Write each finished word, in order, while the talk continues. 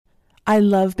I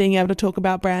love being able to talk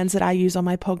about brands that I use on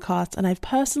my podcast, and I've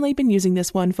personally been using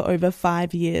this one for over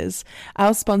 5 years.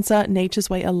 Our sponsor, Nature's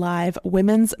Way Alive,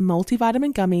 women's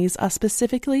multivitamin gummies are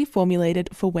specifically formulated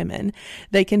for women.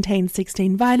 They contain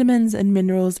 16 vitamins and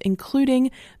minerals,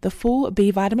 including the full B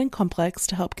vitamin complex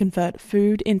to help convert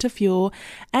food into fuel,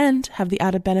 and have the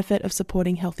added benefit of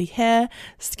supporting healthy hair,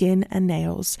 skin, and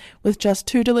nails. With just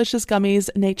 2 delicious gummies,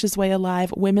 Nature's Way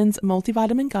Alive women's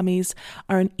multivitamin gummies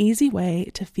are an easy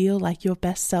way to feel like your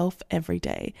best self every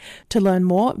day. To learn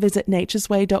more, visit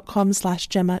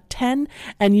naturesway.com/Gemma10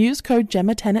 and use code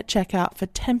Gemma10 at checkout for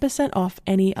 10% off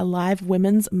any Alive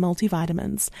women's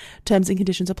multivitamins. Terms and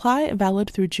conditions apply,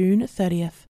 valid through June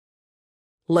 30th.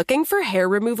 Looking for hair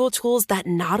removal tools that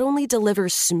not only deliver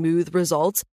smooth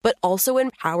results, but also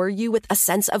empower you with a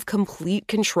sense of complete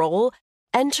control?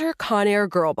 Enter Conair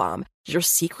Girl Bomb, your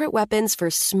secret weapons for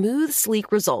smooth,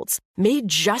 sleek results, made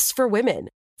just for women.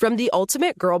 From the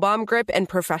ultimate Girl Bomb grip and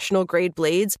professional-grade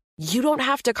blades, you don't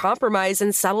have to compromise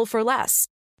and settle for less.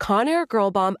 Conair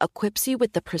Girl Bomb equips you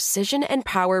with the precision and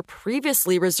power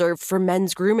previously reserved for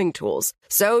men's grooming tools.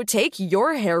 So take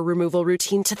your hair removal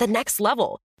routine to the next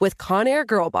level with Conair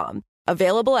Girl Bomb.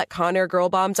 Available at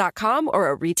ConairGirlBomb.com or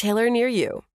a retailer near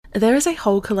you. There is a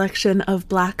whole collection of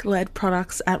black-led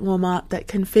products at Walmart that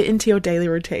can fit into your daily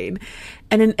routine.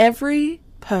 And in every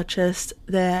purchase,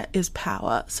 there is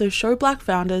power. So show Black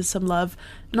founders some love,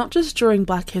 not just during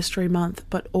Black History Month,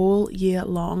 but all year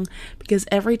long, because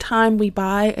every time we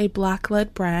buy a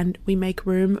Black-led brand, we make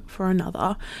room for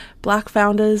another. Black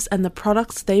founders and the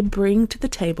products they bring to the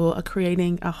table are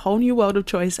creating a whole new world of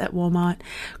choice at Walmart.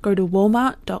 Go to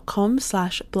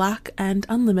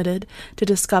walmart.com/blackandunlimited to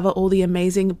discover all the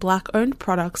amazing Black-owned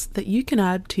products that you can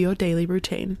add to your daily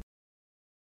routine.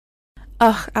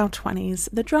 Ugh, our 20s.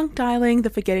 The drunk dialing, the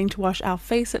forgetting to wash our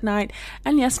face at night,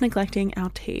 and yes, neglecting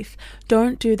our teeth.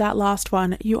 Don't do that last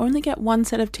one. You only get one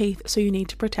set of teeth, so you need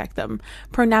to protect them.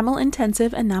 Pronamel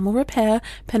Intensive Enamel Repair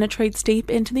penetrates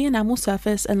deep into the enamel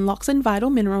surface and locks in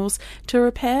vital minerals to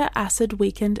repair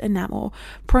acid-weakened enamel.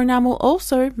 Pronamel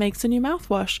also makes a new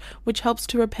mouthwash, which helps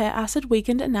to repair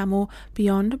acid-weakened enamel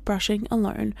beyond brushing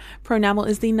alone. Pronamel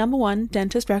is the #1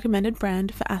 dentist-recommended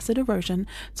brand for acid erosion,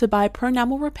 so buy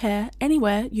Pronamel Repair anywhere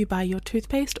you buy your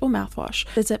toothpaste or mouthwash.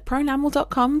 Visit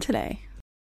pronamel.com today.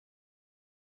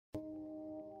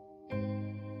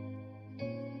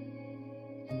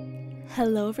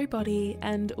 Hello everybody,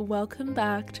 and welcome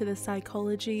back to the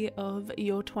Psychology of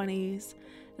Your 20s,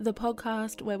 the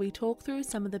podcast where we talk through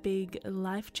some of the big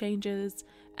life changes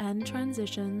and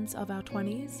transitions of our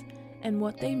 20s and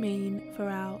what they mean for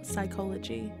our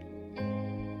psychology.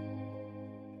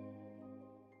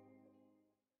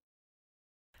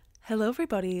 Hello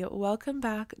everybody, welcome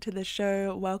back to the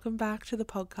show, welcome back to the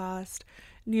podcast.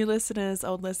 New listeners,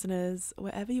 old listeners,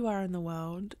 wherever you are in the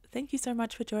world, thank you so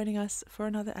much for joining us for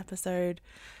another episode.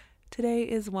 Today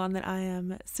is one that I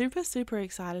am super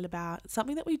excited about.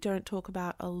 Something that we don't talk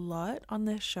about a lot on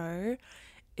this show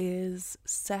is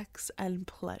sex and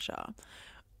pleasure.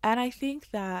 And I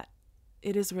think that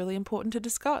it is really important to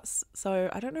discuss. So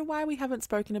I don't know why we haven't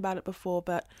spoken about it before,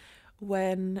 but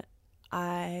when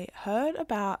I heard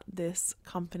about this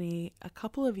company a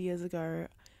couple of years ago,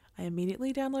 I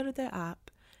immediately downloaded their app.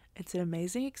 It's an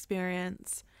amazing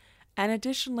experience. And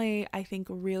additionally, I think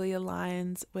really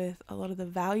aligns with a lot of the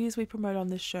values we promote on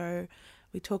this show.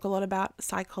 We talk a lot about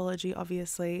psychology,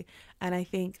 obviously. And I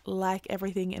think like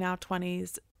everything in our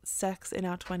 20s, sex in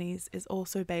our 20s is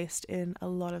also based in a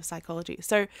lot of psychology.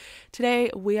 So today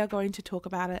we are going to talk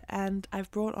about it. And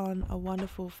I've brought on a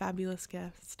wonderful, fabulous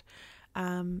guest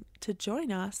to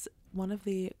join us, one of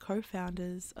the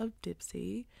co-founders of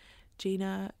Dipsea,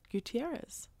 Gina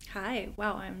Gutierrez. Hi,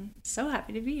 wow, I'm so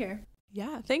happy to be here.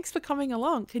 Yeah, thanks for coming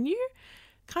along. Can you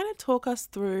kind of talk us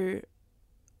through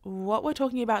what we're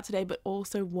talking about today, but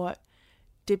also what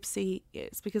Dipsea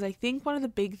is? Because I think one of the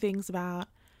big things about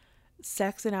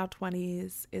sex in our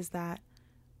 20s is that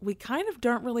we kind of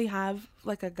don't really have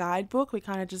like a guidebook. We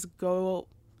kind of just go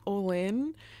all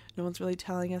in. No one's really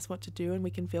telling us what to do, and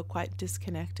we can feel quite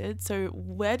disconnected. So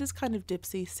where does kind of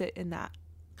Dipsea sit in that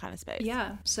kind of space?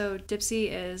 Yeah, so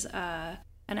Dipsea is an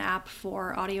app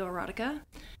for audio erotica,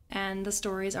 and the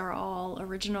stories are all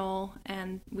original,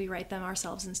 and we write them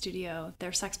ourselves in studio.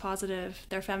 They're sex positive,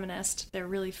 they're feminist, they're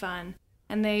really fun,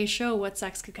 and they show what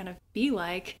sex could kind of be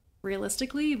like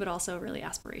realistically, but also really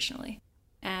aspirationally.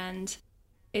 And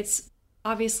it's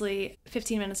obviously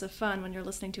 15 minutes of fun when you're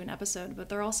listening to an episode, but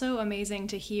they're also amazing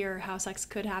to hear how sex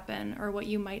could happen, or what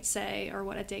you might say, or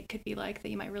what a date could be like that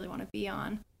you might really want to be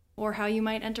on, or how you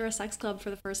might enter a sex club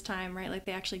for the first time, right? Like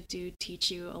they actually do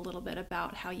teach you a little bit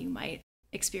about how you might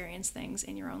experience things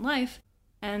in your own life.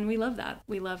 And we love that.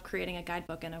 We love creating a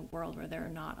guidebook in a world where there are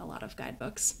not a lot of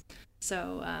guidebooks.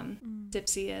 So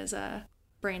Dipsy is a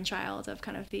brainchild of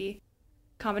kind of the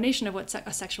combination of what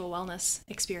a sexual wellness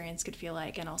experience could feel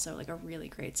like, and also like a really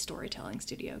great storytelling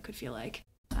studio could feel like.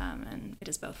 And it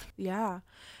is both. Yeah.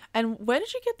 And where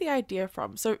did you get the idea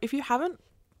from? So if you haven't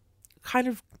kind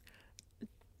of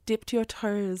dipped your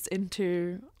toes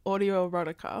into audio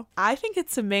erotica, I think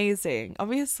it's amazing.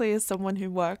 Obviously, as someone who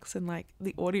works in like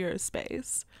the audio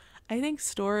space, I think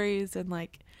stories and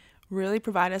like really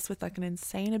provide us with like an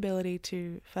insane ability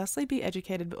to firstly be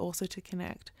educated, but also to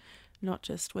connect, not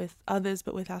just with others,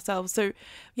 but with ourselves. So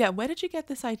yeah, where did you get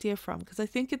this idea from? Because I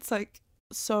think it's like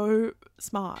so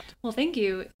smart. Well, thank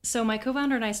you. So my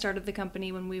co-founder and I started the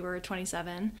company when we were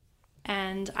 27,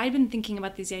 and I'd been thinking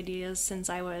about these ideas since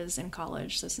I was in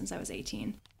college, so since I was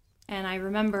 18. And I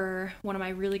remember one of my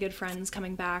really good friends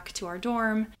coming back to our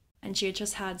dorm, and she had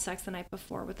just had sex the night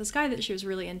before with this guy that she was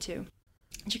really into.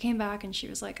 And she came back and she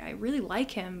was like, I really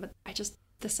like him, but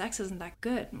the sex isn't that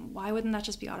good. Why wouldn't that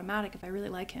just be automatic? If I really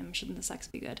like him, shouldn't the sex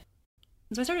be good?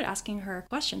 And so I started asking her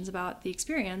questions about the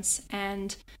experience.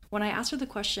 And when I asked her the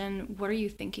question, what are you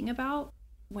thinking about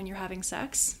when you're having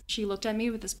sex? She looked at me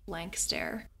with this blank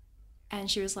stare.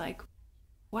 And she was like,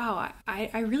 wow,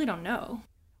 I really don't know.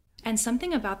 And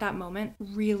something about that moment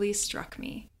really struck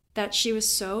me, that she was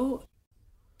so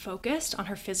focused on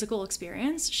her physical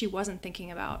experience, she wasn't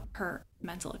thinking about her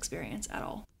mental experience at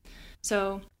all.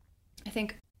 So I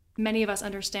think many of us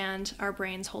understand our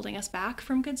brains holding us back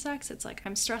from good sex. It's like,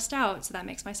 I'm stressed out, so that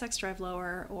makes my sex drive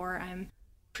lower, or I'm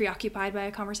preoccupied by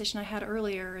a conversation I had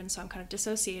earlier, and so I'm kind of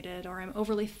dissociated, or I'm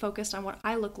overly focused on what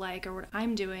I look like or what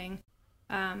I'm doing,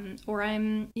 or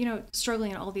I'm,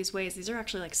 struggling in all these ways. These are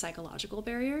actually like psychological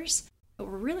barriers, but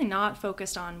we're really not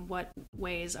focused on what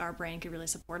ways our brain could really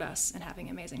support us in having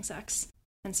amazing sex.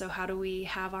 And so how do we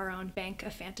have our own bank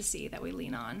of fantasy that we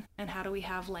lean on? And how do we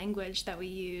have language that we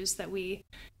use that we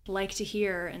like to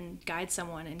hear and guide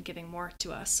someone in giving more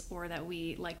to us, or that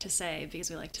we like to say because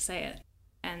we like to say it?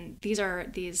 And these are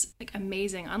these like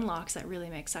amazing unlocks that really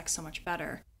make sex so much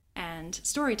better. And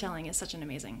storytelling is such an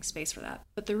amazing space for that.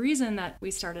 But the reason that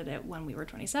we started it when we were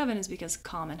 27 is because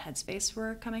Calm and Headspace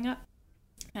were coming up.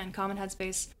 And Calm and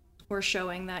Headspace were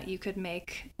showing that you could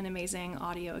make an amazing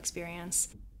audio experience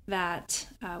that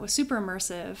was super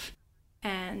immersive,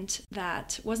 and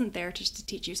that wasn't there just to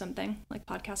teach you something like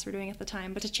podcasts were doing at the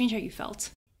time, but to change how you felt.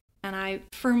 And I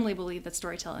firmly believe that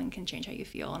storytelling can change how you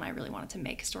feel, and I really wanted to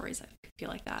make stories that could feel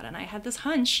like that. And I had this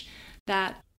hunch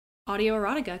that audio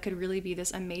erotica could really be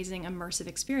this amazing immersive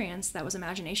experience that was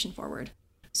imagination forward.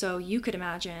 So you could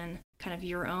imagine kind of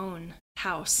your own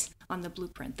house on the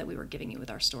blueprint that we were giving you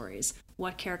with our stories,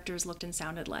 what characters looked and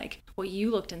sounded like, what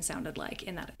you looked and sounded like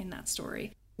in that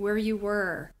story, where you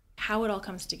were, how it all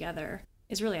comes together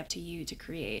is really up to you to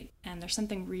create. And there's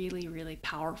something really, really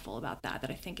powerful about that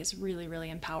I think is really, really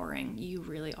empowering. You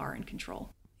really are in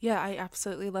control. Yeah, I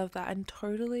absolutely love that and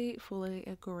totally, fully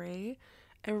agree.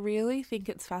 I really think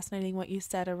it's fascinating what you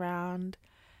said around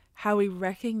how we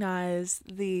recognize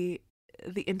the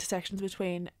intersections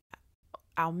between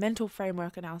our mental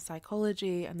framework and our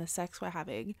psychology and the sex we're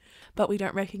having, but we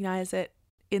don't recognize it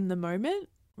in the moment,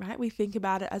 right? We think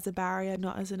about it as a barrier,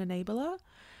 not as an enabler.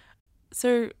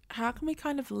 So how can we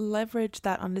kind of leverage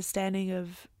that understanding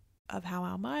of how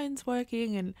our mind's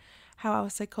working and how our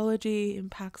psychology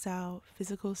impacts our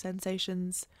physical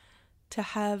sensations to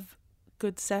have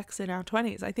good sex in our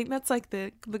 20s? I think that's like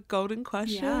the golden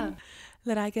question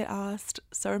that I get asked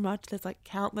so much. There's like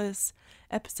countless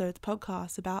episodes,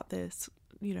 podcasts about this,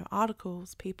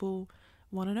 articles. People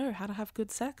want to know how to have good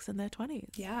sex in their 20s.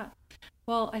 Yeah.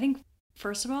 Well, I think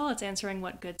first of all, it's answering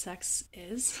what good sex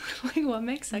is. Like, what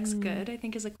makes sex good, I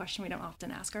think, is a question we don't often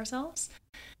ask ourselves.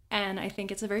 And I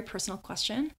think it's a very personal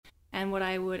question. And what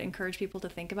I would encourage people to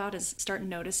think about is start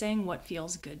noticing what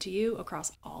feels good to you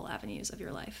across all avenues of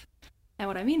your life. And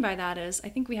what I mean by that is I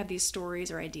think we have these stories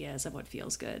or ideas of what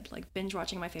feels good, like binge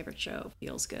watching my favorite show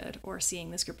feels good, or seeing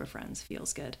this group of friends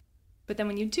feels good. But then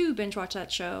when you do binge watch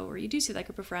that show, or you do see that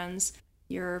group of friends,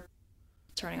 you're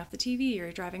turning off the TV, or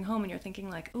you're driving home and you're thinking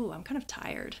like, oh, I'm kind of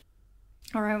tired,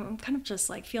 or I'm kind of just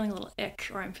like feeling a little ick,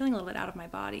 or I'm feeling a little bit out of my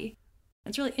body.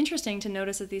 And it's really interesting to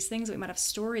notice that these things that we might have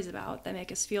stories about that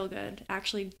make us feel good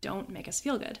actually don't make us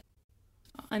feel good.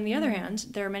 On the other hand,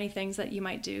 there are many things that you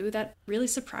might do that really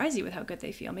surprise you with how good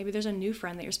they feel. Maybe there's a new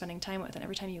friend that you're spending time with, and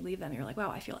every time you leave them, you're like, wow,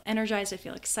 I feel energized, I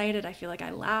feel excited, I feel like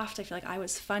I laughed, I feel like I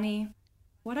was funny,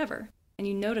 whatever. And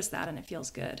you notice that and it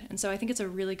feels good. And so I think it's a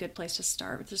really good place to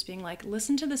start with just being like,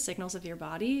 listen to the signals of your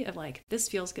body of like, this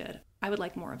feels good, I would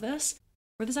like more of this,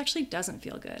 or this actually doesn't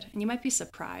feel good. And you might be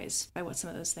surprised by what some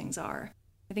of those things are.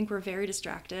 I think we're very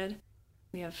distracted.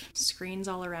 We have screens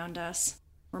all around us.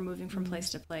 We're moving from place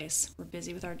to place. We're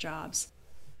busy with our jobs.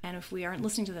 And if we aren't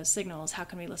listening to those signals, how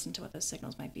can we listen to what those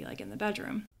signals might be like in the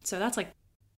bedroom? So that's like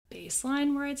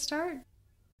baseline where I'd start.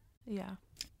 Yeah.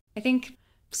 I think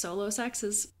solo sex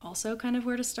is also kind of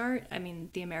where to start. I mean,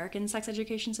 the American sex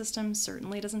education system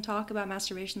certainly doesn't talk about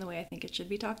masturbation the way I think it should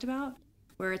be talked about,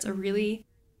 where it's a really,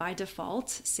 by default,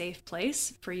 safe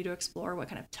place for you to explore what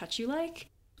kind of touch you like,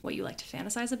 what you like to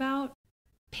fantasize about,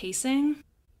 pacing,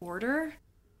 order.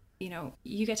 You know,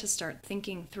 you get to start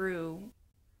thinking through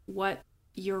what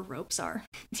your ropes are.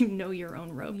 You know your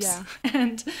own ropes. Yeah.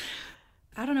 And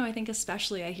I don't know, I think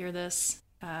especially I hear this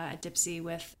at Dipsy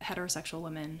with heterosexual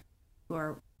women who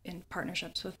are in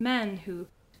partnerships with men who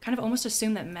kind of almost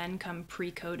assume that men come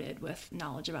pre-coded with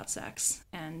knowledge about sex.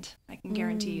 And I can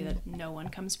guarantee you that no one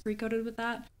comes pre-coded with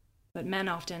that. But men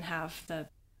often have the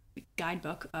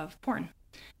guidebook of porn.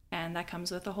 And that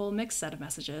comes with a whole mixed set of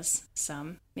messages.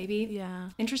 Some maybe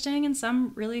interesting and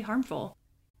some really harmful.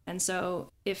 And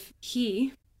so if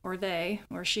he or they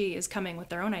or she is coming with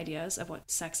their own ideas of what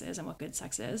sex is and what good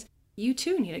sex is, you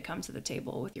too need to come to the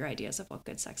table with your ideas of what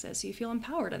good sex is. So you feel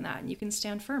empowered in that and you can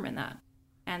stand firm in that.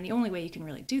 And the only way you can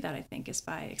really do that, I think, is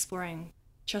by exploring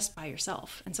just by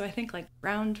yourself. And so I think like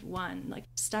round one, like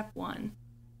step one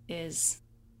is,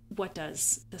 what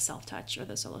does the self-touch or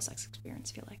the solo sex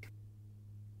experience feel like?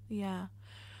 Yeah.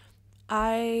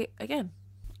 I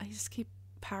just keep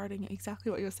parroting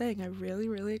exactly what you're saying. I really,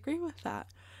 really agree with that.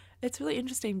 It's really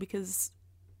interesting because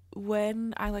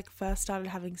when I like first started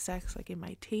having sex, like in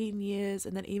my teen years,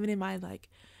 and then even in my like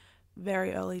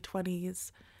very early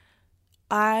 20s,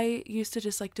 I used to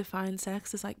just like define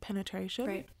sex as like penetration.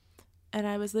 Right. And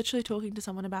I was literally talking to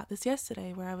someone about this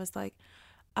yesterday, where I was like,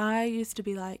 I used to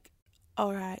be like,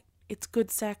 all right, it's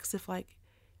good sex if like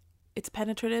it's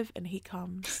penetrative and he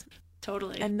comes.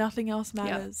 Totally. And nothing else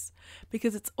matters,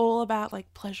 because it's all about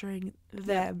like pleasuring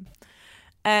them.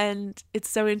 And it's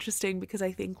so interesting because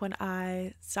I think when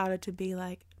I started to be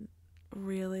like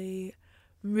really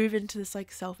move into this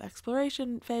like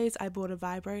self-exploration phase, I bought a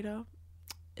vibrator.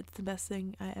 It's the best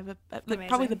thing I ever, like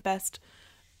probably the best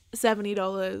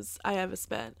 $70 I ever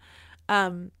spent.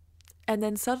 And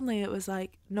then suddenly it was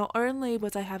like, not only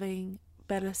was I having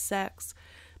better sex,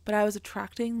 but I was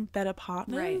attracting better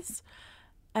partners. Right.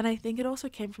 And I think it also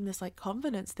came from this like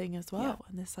confidence thing as well,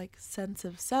 and this like sense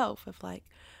of self of like,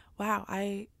 wow,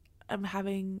 I am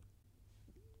having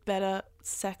better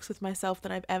sex with myself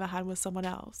than I've ever had with someone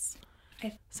else.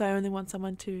 So I only want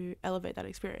someone to elevate that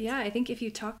experience. Yeah, I think if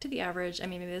you talk to the average, I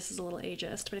mean, maybe this is a little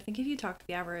ageist, but I think if you talk to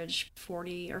the average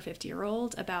 40 or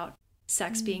 50-year-old about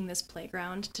sex being this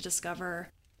playground to discover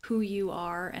who you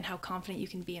are and how confident you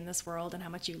can be in this world and how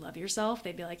much you love yourself,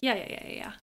 they'd be like,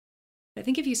 yeah. I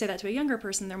think if you say that to a younger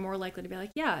person, they're more likely to be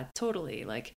like, yeah, totally.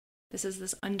 Like, this is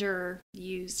this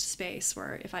underused space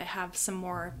where if I have some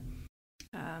more,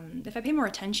 if I pay more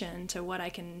attention to what I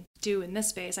can do in this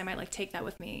space, I might like take that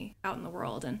with me out in the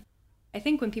world. And I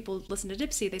think when people listen to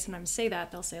Dipsy, they sometimes say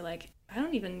that. They'll say like, I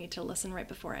don't even need to listen right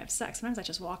before I have sex. Sometimes I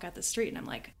just walk out the street and I'm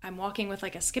like, I'm walking with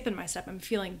like a skip in my step. I'm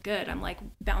feeling good. I'm like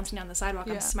bouncing down the sidewalk.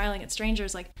 I'm smiling at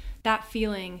strangers. Like that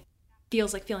feeling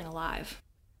feels like feeling alive.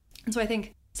 And so I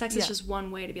think sex is just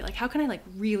one way to be like, how can I like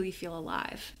really feel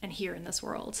alive and here in this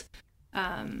world?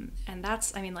 And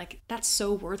that's, I mean, like, that's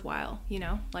so worthwhile, you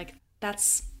know, like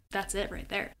that's it right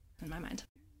there in my mind.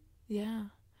 Yeah.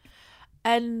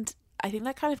 And I think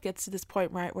that kind of gets to this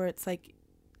point, right, where it's like,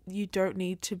 you don't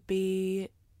need to be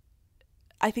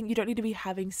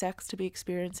having sex to be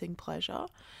experiencing pleasure.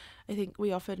 I think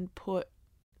we often put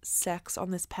sex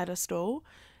on this pedestal.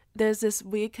 There's this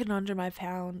weird conundrum I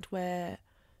found where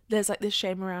there's like this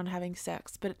shame around having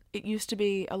sex, but it used to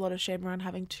be a lot of shame around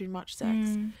having too much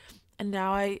sex. And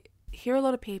now I hear a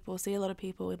lot of people, see a lot of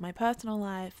people in my personal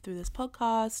life through this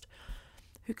podcast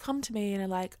who come to me and are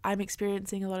like, I'm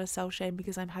experiencing a lot of self-shame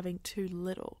because I'm having too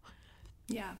little.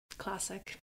 Yeah,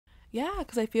 classic. Yeah,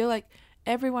 because I feel like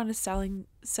everyone is selling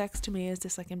sex to me as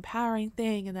this like empowering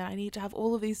thing, and that I need to have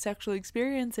all of these sexual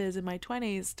experiences in my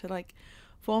 20s to like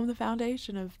form the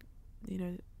foundation of, you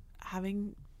know,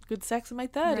 having good sex in my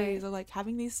 30s, or like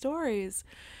having these stories.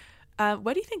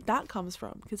 Where do you think that comes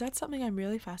from? Because that's something I'm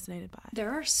really fascinated by.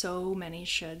 There are so many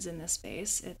shoulds in this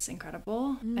space. It's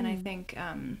incredible. And I think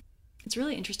it's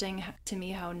really interesting to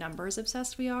me how numbers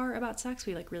obsessed we are about sex.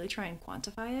 We like really try and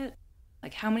quantify it.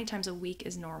 Like how many times a week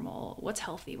is normal? What's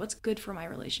healthy? What's good for my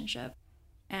relationship?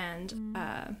 And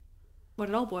what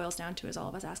it all boils down to is all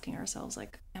of us asking ourselves,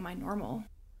 like, am I normal?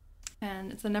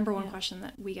 And it's the number one question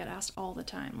that we get asked all the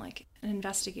time, like an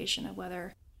investigation of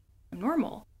whether I'm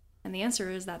normal. And the answer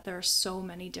is that there are so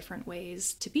many different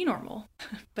ways to be normal,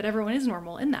 but everyone is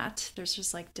normal in that. There's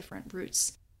just like different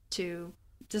routes to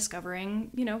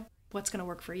discovering, what's going to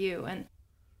work for you. And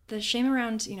the shame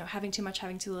around, having too much,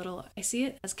 having too little, I see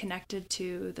it as connected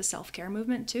to the self-care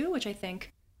movement too, which I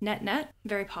think net,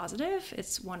 very positive.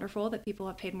 It's wonderful that people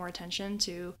have paid more attention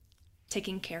to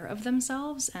taking care of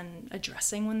themselves and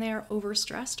addressing when they're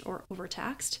overstressed or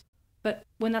overtaxed. But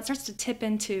when that starts to tip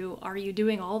into, are you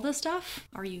doing all this stuff?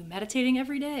 Are you meditating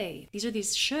every day? These are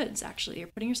these shoulds, actually. You're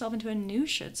putting yourself into a new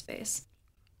should space.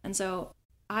 And so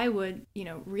I would,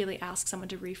 really ask someone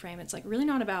to reframe. It's like really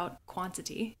not about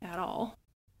quantity at all,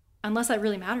 unless that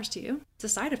really matters to you.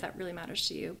 Decide if that really matters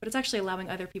to you. But it's actually allowing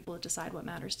other people to decide what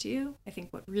matters to you. I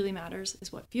think what really matters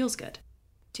is what feels good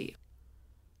to you.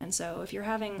 And so if you're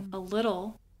having a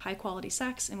little high quality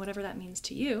sex and whatever that means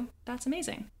to you, that's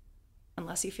amazing.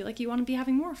 Unless you feel like you want to be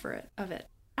having more of it.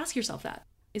 Ask yourself that.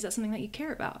 Is that something that you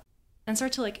care about? And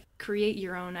start to create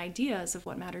your own ideas of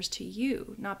what matters to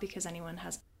you, not because anyone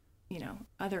has,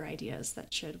 other ideas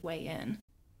that should weigh in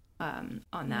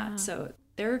on that. So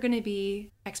there are going to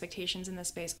be expectations in this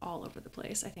space all over the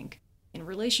place. I think in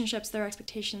relationships, there are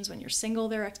expectations. When you're single,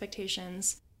 there are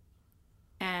expectations.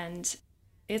 And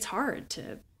it's hard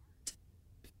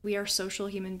we are social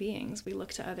human beings. We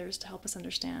look to others to help us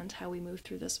understand how we move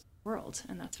through this world,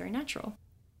 and that's very natural.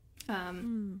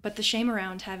 But the shame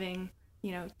around having,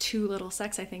 too little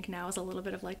sex, I think now is a little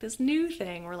bit of this new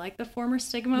thing, where the former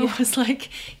stigma was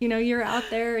you're out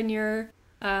there and you're,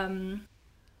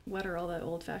 what are all the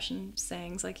old fashioned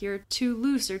sayings? You're too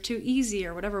loose or too easy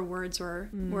or whatever words were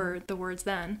the words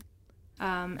then.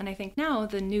 And I think now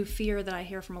the new fear that I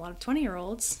hear from a lot of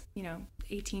 20-year-olds,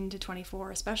 18 to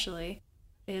 24 especially,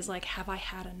 is have I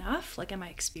had enough? Am I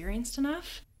experienced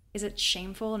enough? Is it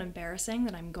shameful and embarrassing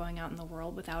that I'm going out in the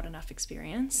world without enough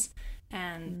experience?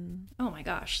 And oh my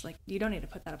gosh, you don't need to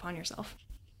put that upon yourself.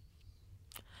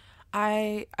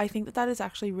 I think that is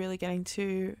actually really getting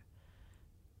to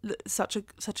such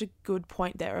a good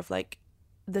point there of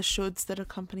the shoulds that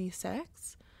accompany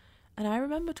sex. And I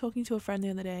remember talking to a friend the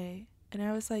other day, and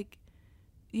I was like,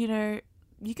 you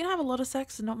can have a lot of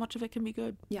sex and not much of it can be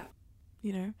good. Yeah.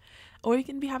 Or you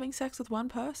can be having sex with one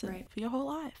person for your whole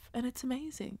life, and it's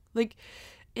amazing.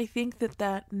 I think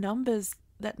that numbers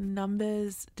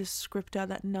descriptor,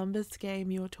 that numbers game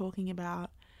you were talking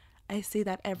about, I see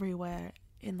that everywhere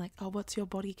in what's your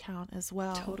body count as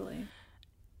well. Totally.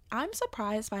 I'm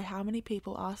surprised by how many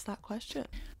people ask that question.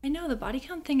 I know, the body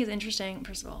count thing is interesting.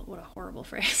 First of all, what a horrible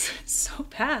phrase. It's so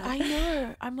bad. I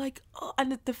know. I'm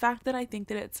and the fact that I think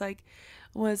that it's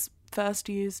was first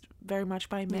used very much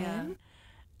by men. Yeah.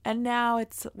 And now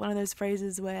it's one of those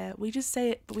phrases where we just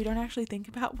say it, but we don't actually think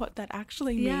about what that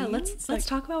actually means. Yeah, let's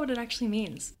talk about what it actually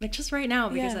means. Just right now,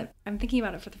 because I'm thinking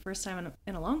about it for the first time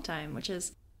in a long time, which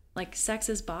is sex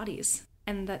is bodies,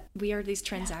 and that we are these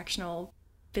transactional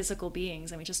physical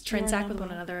beings, and we just transact with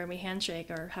one another, and we handshake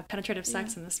or have penetrative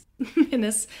sex in this in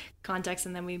this context,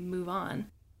 and then we move on,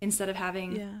 instead of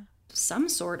having some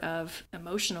sort of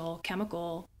emotional,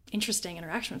 chemical, interesting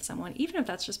interaction with someone, even if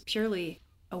that's just purely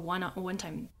a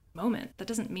one-time moment. That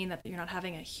doesn't mean that you're not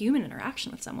having a human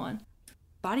interaction with someone.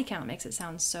 Body count makes it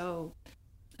sound so,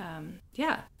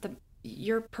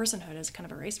 your personhood is kind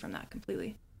of erased from that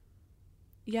completely.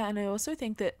 Yeah, and I also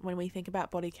think that when we think about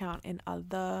body count in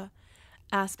other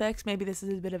aspects, maybe this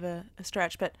is a bit of a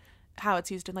stretch, but how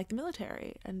it's used in the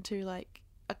military, and to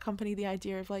accompany the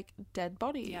idea of dead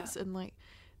bodies and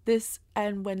this,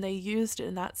 and when they used it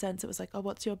in that sense, it was oh,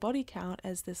 what's your body count,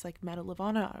 as this medal of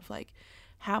honor of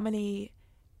how many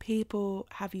people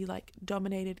have you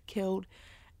dominated, killed.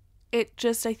 It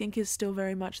just, I think, is still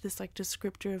very much this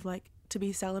descriptor of to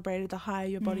be celebrated. The higher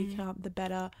your body count, the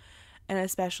better. And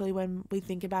especially when we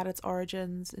think about its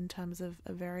origins in terms of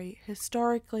a very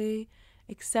historically,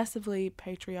 excessively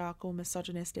patriarchal,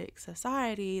 misogynistic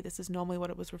society, this is normally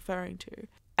what it was referring to.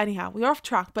 Anyhow, we're off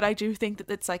track, but I do think that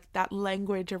it's that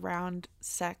language around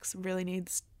sex really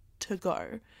needs to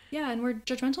go. Yeah, and we're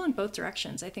judgmental in both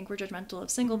directions. I think we're judgmental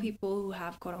of single people who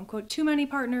have quote unquote too many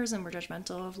partners, and we're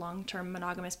judgmental of long-term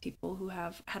monogamous people who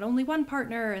have had only one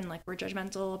partner, and we're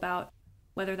judgmental about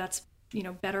whether that's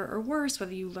better or worse,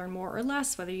 whether you learn more or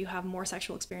less, whether you have more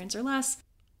sexual experience or less.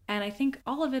 And I think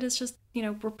all of it is just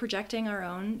we're projecting our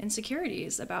own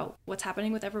insecurities about what's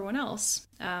happening with everyone else,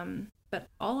 but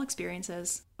all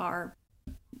experiences are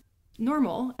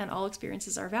normal, and all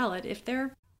experiences are valid if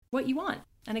they're what you want.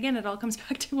 And again, it all comes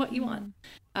back to what you want.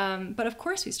 But of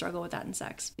course we struggle with that in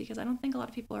sex, because I don't think a lot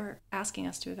of people are asking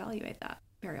us to evaluate that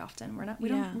very often. We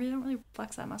don't really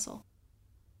flex that muscle.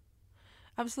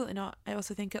 absolutely not. I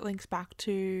also think it links back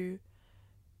to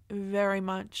very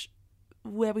much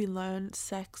where we learn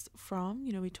sex from.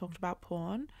 You know, we talked about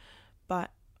porn,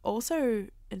 but also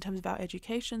in terms of our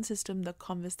education system, the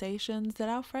conversations that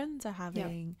our friends are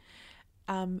having,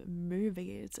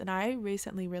 movies. And I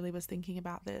recently really was thinking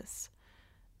about this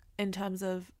in terms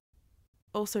of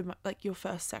also like your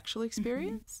first sexual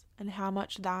experience and how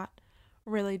much that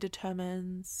really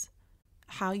determines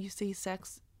how you see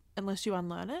sex unless you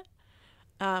unlearn it.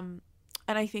 And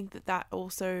I think that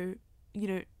also, you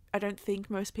know, I don't think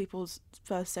most people's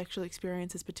first sexual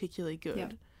experience is particularly good. Yeah.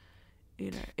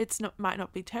 You know, might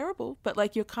not be terrible, but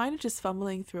like you're kind of just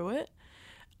fumbling through it.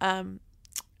 And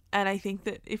I think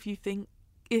that if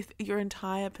your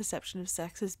entire perception of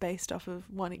sex is based off of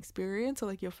one experience or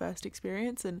like your first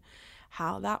experience and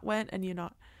how that went, and you're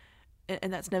not,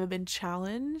 and that's never been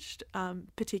challenged,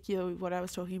 particularly what I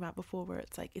was talking about before, where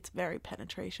it's like it's very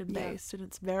penetration based, and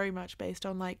it's very much based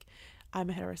on like, I'm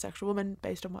a heterosexual woman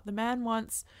based on what the man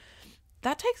wants.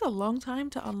 That takes a long time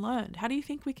to unlearn. How do you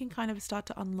think we can kind of start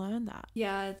to unlearn that?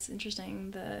 Yeah, it's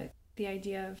interesting, the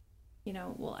idea of, you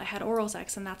know, well, I had oral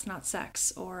sex and that's not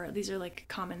sex, or these are like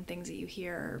common things that you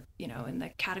hear, you know, in the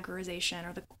categorization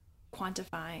or the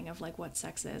quantifying of like what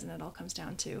sex is, and it all comes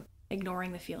down to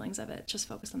ignoring the feelings of it, just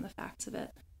focus on the facts of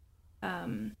it.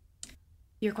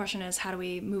 Your question is, how do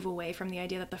we move away from the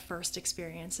idea that the first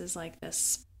experience is like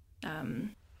this,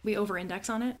 we over-index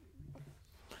on it?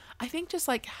 I think just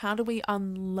like, how do we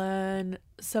unlearn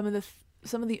some of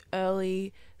the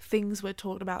early things we're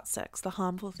taught about sex, the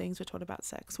harmful things we're taught about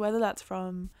sex, whether that's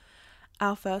from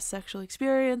our first sexual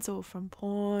experience or from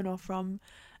porn or from,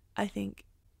 I think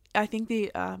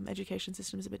the education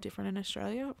system is a bit different in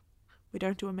Australia. We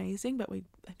don't do amazing, but we,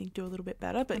 I think, do a little bit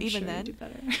better. But I'm even sure then, we do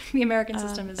better. The American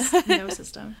system is no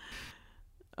system.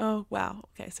 Oh, wow.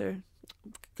 Okay, so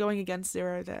going against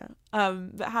zero there.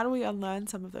 But how do we unlearn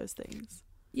some of those things?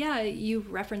 Yeah, you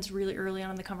referenced really early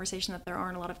on in the conversation that there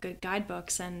aren't a lot of good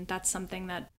guidebooks, and that's something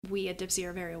that we at Dipsy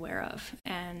are very aware of.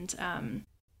 And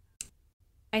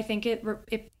I think it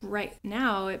right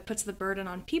now it puts the burden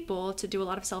on people to do a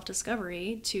lot of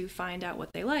self-discovery to find out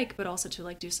what they like, but also to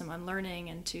like do some unlearning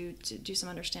and to do some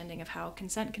understanding of how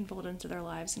consent can fold into their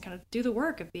lives and kind of do the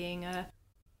work of being a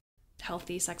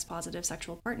healthy, sex-positive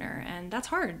sexual partner. And that's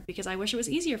hard because I wish it was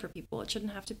easier for people. It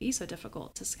shouldn't have to be so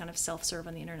difficult to kind of self-serve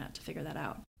on the internet to figure that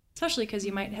out, especially because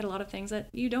you might hit a lot of things that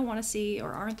you don't want to see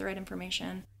or aren't the right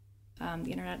information.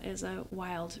 The internet is a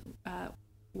wild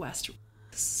west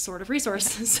sort of resource.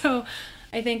 So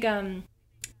I think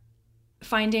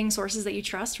finding sources that you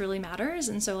trust really matters.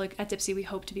 And so like at Dipsy, we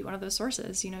hope to be one of those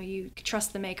sources. You know, you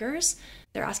trust the makers.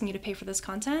 They're asking you to pay for this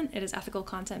content. It is ethical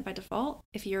content by default.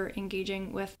 If you're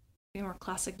engaging with more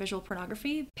classic visual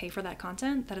pornography, pay for that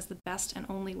content. That is the best and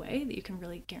only way that you can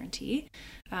really guarantee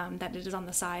that it is on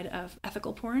the side of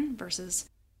ethical porn versus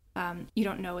you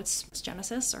don't know its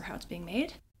genesis or how it's being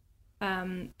made.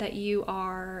 That you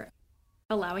are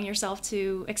allowing yourself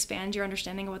to expand your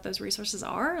understanding of what those resources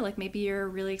are. Like maybe you're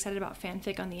really excited about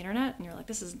fanfic on the internet and you're like,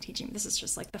 this isn't teaching, this is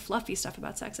just like the fluffy stuff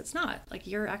about sex. It's not. Like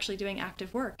you're actually doing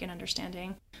active work in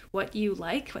understanding what you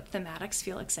like, what thematics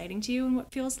feel exciting to you and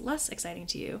what feels less exciting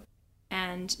to you.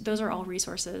 And those are all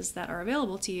resources that are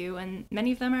available to you, and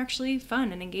many of them are actually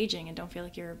fun and engaging and don't feel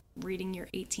like you're reading your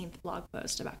 18th blog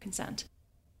post about consent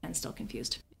and still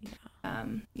confused.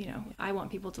 You know, I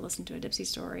want people to listen to a Dipsy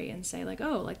story and say like,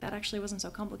 oh, like that actually wasn't so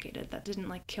complicated. That didn't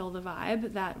like kill the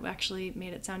vibe. That actually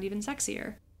made it sound even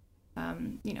sexier.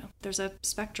 You know, there's a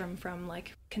spectrum from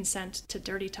like consent to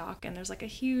dirty talk, and there's like a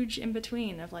huge in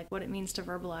between of like what it means to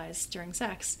verbalize during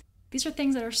sex. These are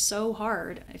things that are so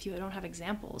hard if you don't have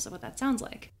examples of what that sounds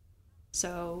like.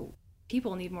 So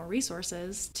people need more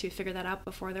resources to figure that out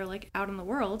before they're like out in the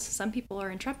world. Some people are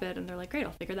intrepid and they're like, great,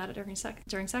 I'll figure that out during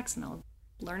sex and I'll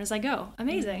learn as I go.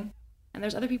 Amazing. Mm-hmm. And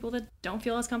there's other people that don't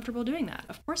feel as comfortable doing that.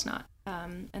 Of course not.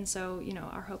 And so, you know,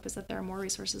 our hope is that there are more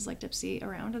resources like Dipsy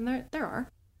around, and there are.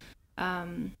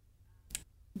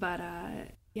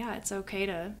 Yeah, it's okay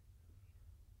to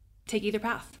take either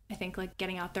path. I think like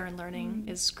getting out there and learning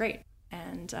is great,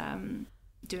 and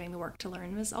doing the work to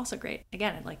learn is also great.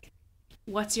 Again, like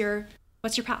what's your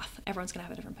path? Everyone's gonna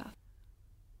have a different path.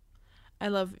 I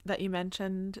love that you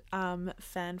mentioned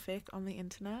fanfic on the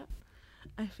internet.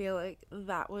 I feel like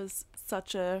that was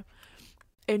such a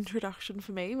introduction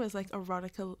for me, was like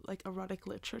erotic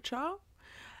literature.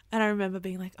 And I remember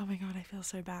being like, oh my god, I feel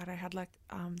so bad. I had like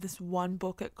this one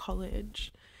book at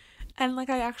college, and like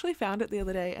I actually found it the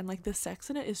other day, and like the sex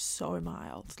in it is so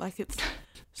mild. Like it's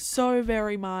so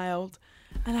very mild.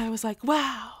 And I was like,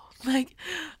 wow, Like,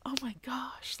 oh my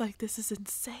gosh, like this is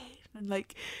insane. And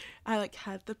like I like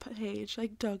had the page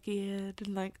like dog-eared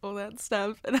and like all that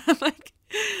stuff, and I'm like,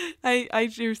 I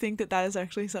do think that that is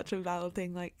actually such a valid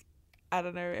thing. Like, I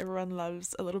don't know, everyone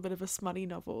loves a little bit of a smutty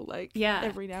novel, like, Yeah,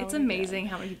 every now it's and amazing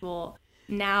again. how many people,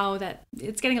 now that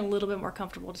it's getting a little bit more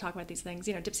comfortable to talk about these things,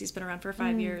 you know, Dipsy's been around for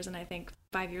 5 years, and I think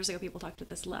 5 years ago people talked about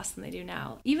this less than they do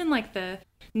now. Even like the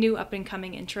new up and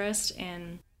coming interest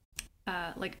in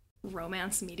like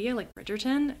romance media, like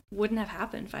Bridgerton, wouldn't have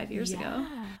happened 5 years ago,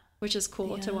 which is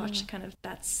cool to watch kind of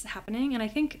that's happening. And I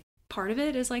think part of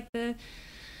it is like the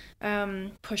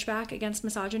pushback against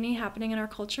misogyny happening in our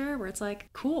culture, where it's like,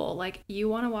 cool, like you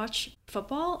want to watch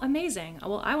football, amazing,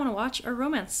 well I want to watch a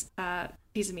romance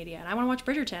piece of media, and I want to watch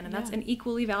Bridgerton, and that's an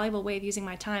equally valuable way of using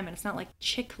my time. And it's not like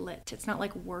chick lit, it's not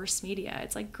like worse media,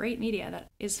 it's like great media that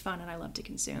is fun and I love to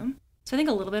consume. So I think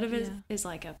a little bit of it is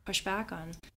like a pushback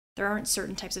on, there aren't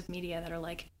certain types of media that are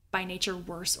like by nature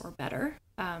worse or better.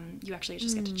 You actually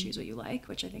just get to choose what you like,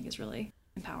 which I think is really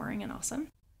empowering and awesome.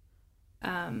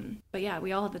 But yeah,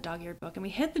 we all had the dog-eared book, and we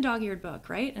hid the dog-eared book,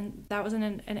 right? And that was in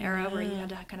an era where you had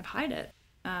to kind of hide it.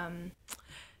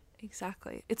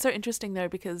 Exactly. It's so interesting though,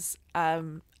 because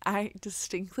I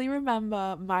distinctly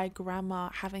remember my grandma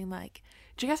having like,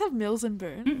 do you guys have Mills and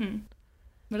Boone? Mm-mm.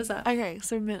 What is that? Okay,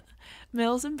 so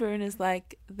Mills and Boone is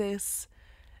like this,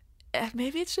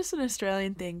 maybe it's just an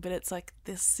Australian thing, but it's like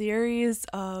this series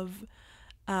of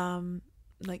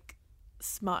like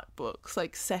smart books,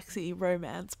 like sexy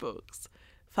romance books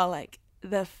for like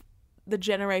the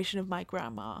generation of my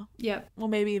grandma. Yep. Or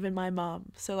maybe even my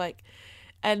mum. So like,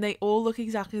 and they all look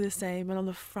exactly the same, and on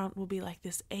the front will be like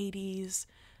this 80s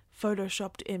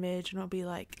photoshopped image, and it'll be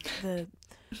like the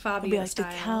Fabio like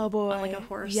style, the cowboy on like a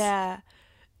horse. Yeah,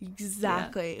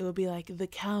 exactly. It will be like the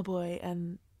cowboy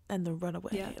and the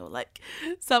runaway, or like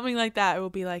something like that. It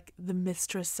will be like the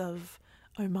mistress of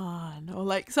Oman, or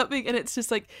like something, and it's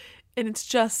just like, and it's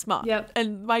just smart. Yep.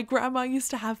 And my grandma used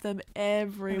to have them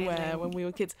everywhere. Amazing. When we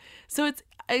were kids. So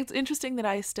it's interesting that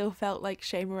I still felt like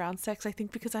shame around sex, I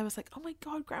think, because I was like, oh my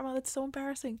god, grandma, that's so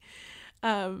embarrassing.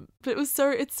 But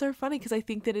it's so funny, because I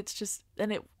think that it's just,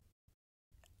 and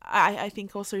I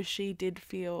think also she did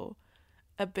feel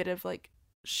a bit of like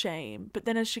shame, but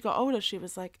then as she got older, she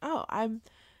was like, oh,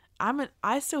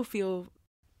 I still feel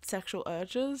sexual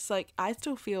urges, like I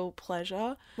still feel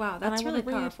pleasure. Wow, that's really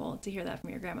powerful to hear that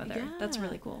from your grandmother. Yeah. That's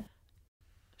really cool.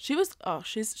 She was,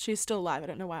 she's still alive. I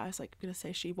don't know why I was like gonna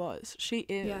say she was. She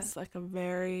is like a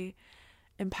very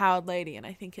empowered lady, and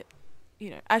I think it, you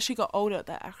know, as she got older,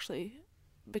 that actually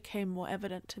became more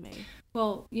evident to me.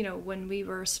 Well, you know, when we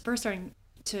were first starting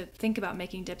to think about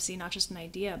making Dipsy not just an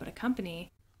idea but a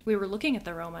company, we were looking at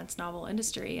the romance novel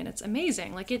industry, and it's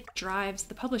amazing. Like, it drives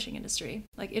the publishing industry.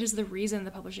 Like, it is the reason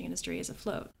the publishing industry is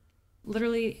afloat.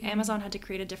 Literally, Amazon had to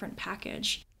create a different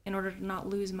package in order to not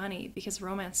lose money, because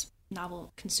romance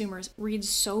novel consumers read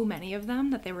so many of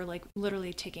them that they were like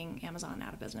literally taking Amazon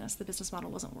out of business. The business model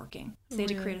wasn't working, so they had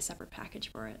to create a separate package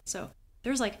for it. So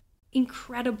there's like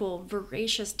incredible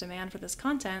voracious demand for this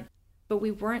content, but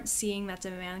we weren't seeing that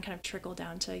demand kind of trickle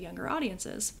down to younger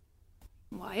audiences.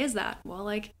 Why is that? Well,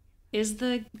 like, is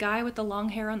the guy with the long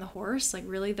hair on the horse like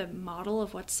really the model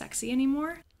of what's sexy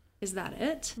anymore? Is that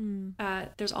it?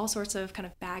 There's all sorts of kind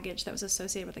of baggage that was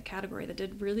associated with the category that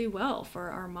did really well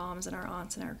for our moms and our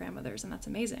aunts and our grandmothers, and that's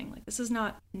amazing. Like, this is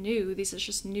not new. These are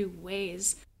just new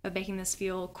ways of making this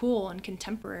feel cool and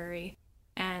contemporary,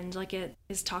 and like it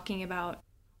is talking about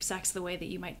sex the way that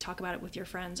you might talk about it with your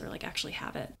friends, or like actually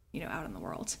have it, you know, out in the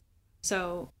world.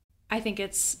 So I think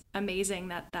it's amazing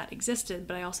that that existed,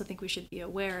 but I also think we should be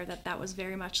aware that that was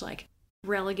very much like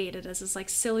relegated as this like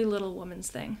silly little woman's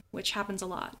thing, which happens a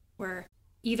lot, where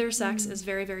either sex is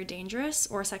very, very dangerous,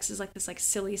 or sex is like this like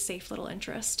silly, safe little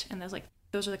interest. And there's like,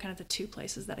 those are the kind of the two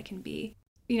places that it can be.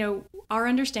 You know, our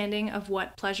understanding of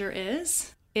what pleasure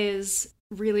is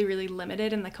really, really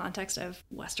limited in the context of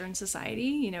Western society.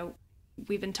 You know,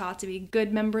 we've been taught to be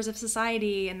good members of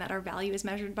society, and that our value is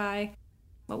measured by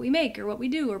what we make or what we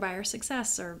do, or by our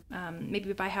success, or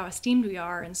maybe by how esteemed we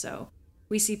are. And so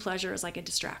we see pleasure as like a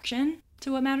distraction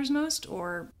to what matters most,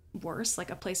 or worse, like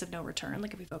a place of no return.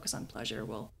 Like, if we focus on pleasure,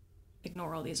 we'll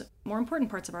ignore all these more important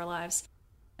parts of our lives.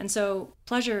 And so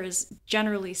pleasure is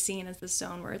generally seen as this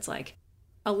zone where it's like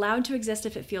allowed to exist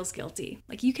if it feels guilty.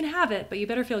 Like, you can have it, but you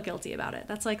better feel guilty about it.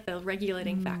 That's like the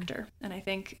regulating factor. And I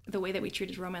think the way that we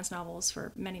treated romance novels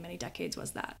for many, many decades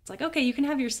was that. It's like, okay, you can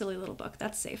have your silly little book,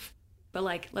 that's safe, but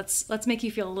like let's make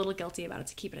you feel a little guilty about it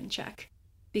to keep it in check.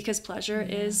 Because pleasure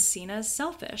is seen as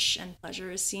selfish, and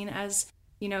pleasure is seen as,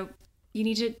 you know, you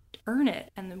need to earn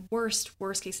it. And the worst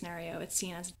case scenario, it's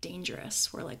seen as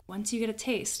dangerous, where like once you get a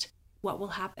taste, what will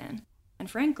happen? And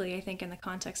frankly, I think in the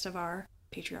context of our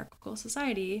patriarchal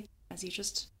society, as you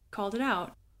just called it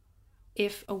out,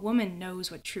 if a woman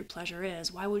knows what true pleasure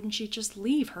is, why wouldn't she just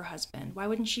leave her husband? Why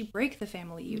wouldn't she break the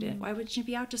family unit? Why wouldn't she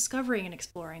be out discovering and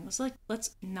exploring?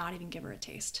 Let's not even give her a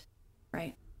taste,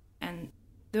 right? And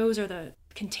those are the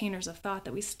containers of thought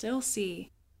that we still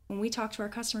see when we talk to our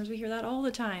customers. We hear that all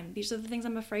the time. These are the things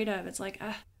I'm afraid of. It's like,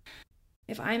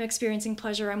 if I'm experiencing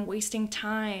pleasure, I'm wasting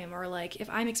time. Or like, if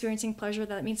I'm experiencing pleasure,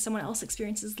 that means someone else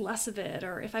experiences less of it.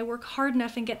 Or if I work hard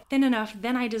enough and get thin enough,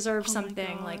 then I deserve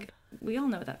something. Like, we all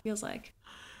know what that feels like.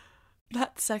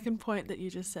 That second point that you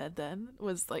just said then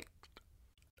was like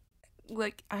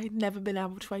I'd never been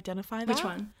able to identify that. Which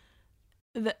one?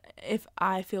 That if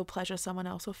I feel pleasure, someone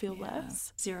else will feel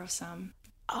less. Zero sum.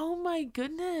 Oh my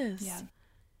goodness. Yeah.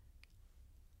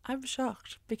 I'm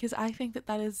shocked because I think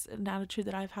that is an attitude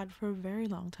that I've had for a very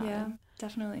long time. Yeah,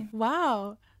 definitely.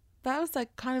 Wow. That was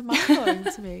like kind of mind-blowing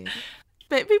to me.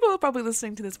 But people are probably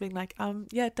listening to this being like,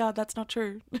 yeah, duh, that's not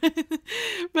true.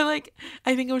 But like,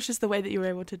 I think it was just the way that you were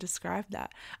able to describe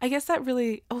that. I guess that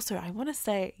really, also, I want to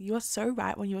say, you are so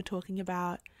right when you were talking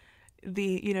about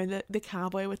the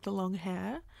cowboy with the long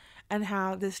hair and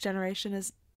how this generation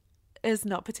is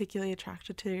not particularly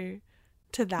attracted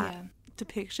to that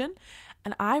depiction.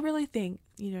 And I really think,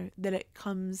 that it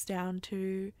comes down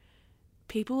to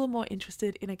people are more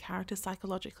interested in a character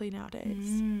psychologically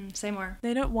nowadays. Say more.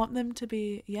 They don't want them to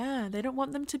be,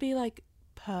 like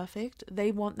perfect.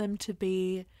 They want them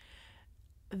to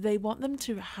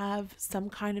have some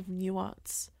kind of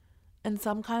nuance and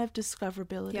some kind of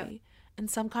discoverability and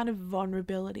some kind of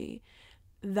vulnerability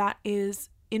that is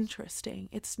interesting.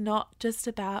 It's not just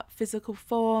about physical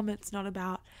form. It's not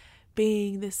about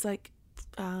being this like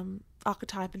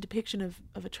archetype and depiction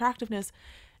of attractiveness.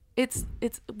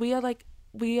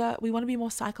 We want to be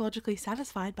more psychologically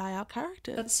satisfied by our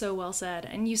characters. That's so well said.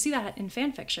 And you see that in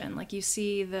fan fiction. Like you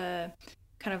see the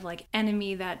kind of like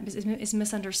enemy that is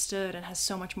misunderstood and has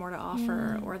so much more to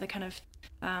offer, or the kind of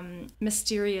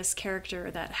mysterious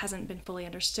character that hasn't been fully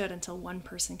understood until one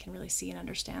person can really see and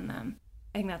understand them.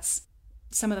 I think that's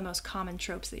some of the most common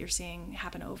tropes that you're seeing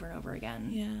happen over and over again.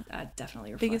 Yeah.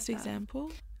 Definitely reflect Biggest that.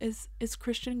 example is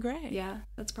Christian Grey. Yeah,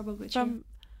 that's probably true. From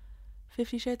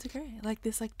 50 Shades of Grey. Like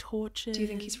this like tortured... Do you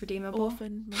think he's redeemable?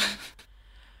 Orphan man.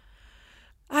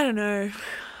 I don't know.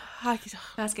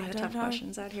 Asking the tough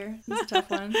questions out here. It's a tough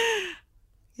one.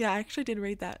 Yeah, I actually did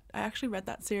read that. I actually read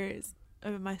that series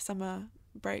over my summer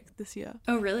break this year.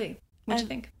 Oh, really? What'd you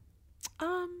think?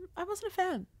 I wasn't a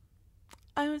fan.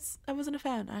 I wasn't a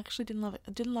fan. I actually didn't love it.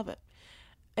 I didn't love it.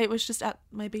 It was just at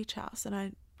my beach house, and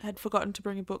I had forgotten to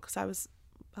bring a book because I was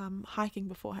hiking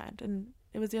beforehand, and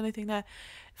it was the only thing there.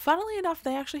 Funnily enough,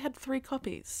 they actually had 3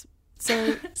 copies. So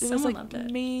it was like loved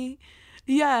it. Me.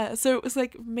 Yeah, so it was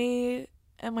like me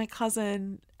and my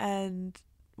cousin and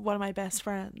one of my best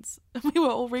friends. We were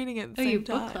all reading it at the same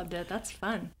time. You book clubbed it. That's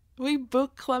fun. We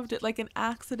book clubbed it like an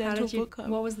accidental book club.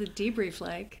 What was the debrief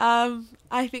like?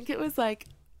 I think it was like,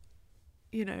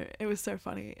 it was so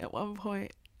funny. At one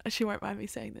point, she won't mind me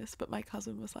saying this, but my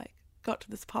cousin was like, got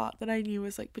to this part that I knew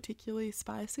was like particularly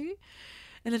spicy.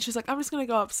 And then she's like, I'm just going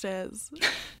to go upstairs.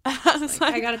 And I was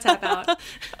like, I got to tap out.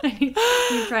 I need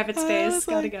private space.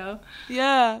 Got to go.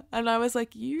 Yeah. And I was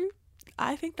like,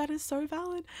 I think that is so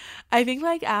valid. I think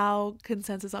like our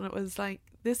consensus on it was like,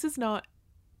 this is not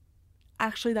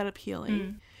actually that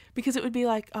appealing. Because it would be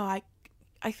like, I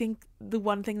think the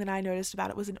one thing that I noticed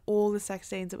about it was in all the sex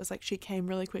scenes, it was like she came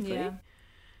really quickly. Yeah.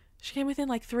 She came within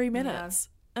like 3 minutes.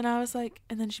 Yeah. And I was like,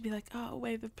 and then she'd be like, oh,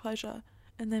 wave of pleasure.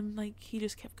 And then like he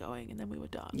just kept going and then we were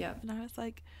done. Yeah. And I was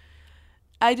like,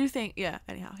 I do think,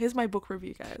 anyhow, here's my book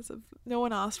review, guys. No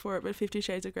one asked for it, but 50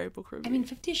 Shades of Grey book review. I mean,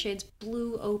 50 Shades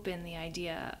blew open the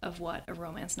idea of what a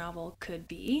romance novel could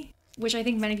be, which I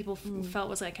think many people felt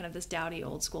was like kind of this dowdy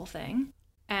old school thing.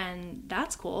 And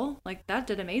that's cool. Like, that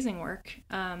did amazing work.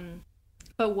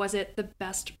 But was it the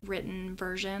best written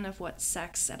version of what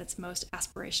sex at its most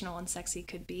aspirational and sexy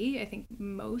could be? I think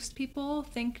most people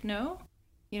think no.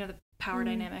 The power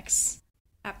dynamics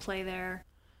at play there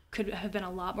could have been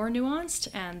a lot more nuanced,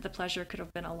 and the pleasure could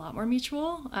have been a lot more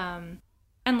mutual. And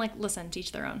like, listen, to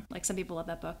each their own. Like, some people love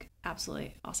that book.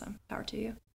 Absolutely awesome. Power to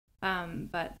you.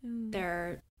 But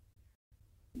there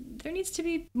needs to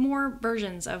be more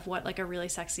versions of what like a really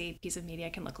sexy piece of media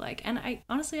can look like. And I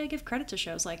give credit to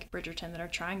shows like Bridgerton that are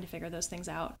trying to figure those things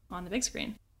out on the big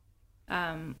screen.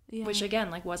 Which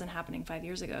again, like, wasn't happening 5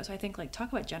 years ago. So I think, like,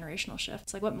 talk about generational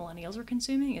shifts. Like, what millennials are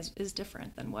consuming is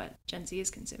different than what Gen Z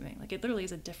is consuming. Like, it literally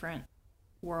is a different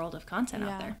world of content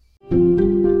out there.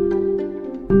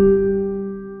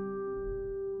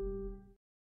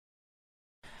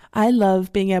 I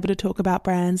love being able to talk about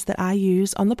brands that I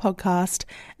use on the podcast,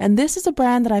 and this is a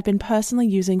brand that I've been personally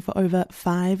using for over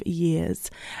 5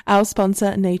 years. Our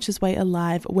sponsor, Nature's Way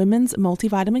Alive Women's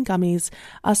Multivitamin Gummies,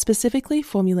 are specifically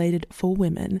formulated for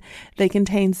women. They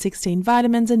contain 16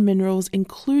 vitamins and minerals,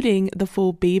 including the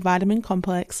full B vitamin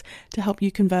complex, to help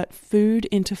you convert food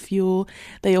into fuel.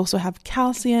 They also have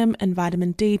calcium and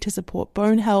vitamin D to support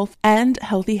bone health and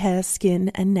healthy hair, skin,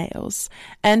 and nails.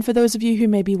 And for those of you who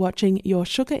may be watching your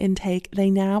sugar intake,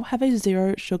 they now have a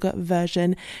zero sugar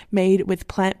version made with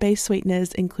plant-based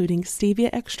sweeteners, including stevia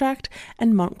extract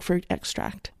and monk fruit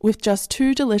extract. With just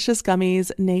 2 delicious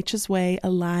gummies, Nature's Way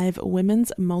Alive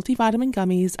Women's Multivitamin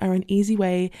Gummies are an easy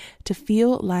way to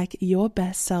feel like your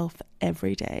best self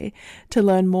every day. To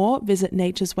learn more, visit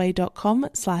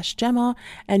naturesway.com/Gemma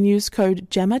and use code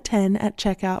GEMMA10 at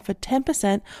checkout for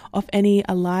 10% off any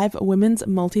Alive Women's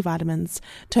multivitamins.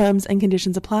 Terms and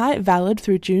conditions apply, valid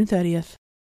through June 30th.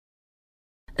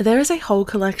 There is a whole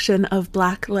collection of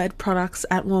black-led products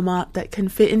at Walmart that can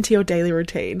fit into your daily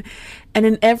routine. And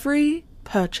in every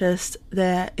purchase,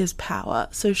 there is power.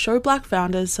 So show Black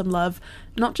founders some love,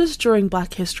 not just during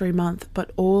Black History Month,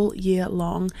 but all year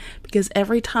long. Because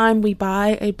every time we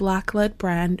buy a Black-led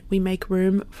brand, we make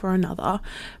room for another.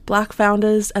 Black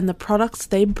founders and the products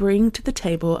they bring to the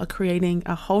table are creating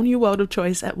a whole new world of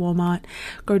choice at Walmart.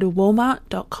 Go to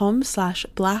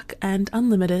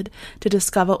walmart.com/blackandunlimited to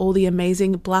discover all the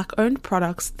amazing Black-owned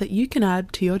products that you can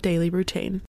add to your daily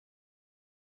routine.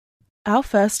 Our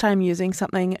first time using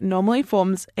something normally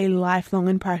forms a lifelong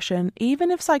impression,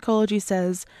 even if psychology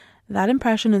says that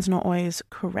impression is not always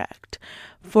correct.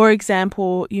 For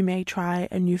example, you may try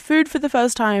a new food for the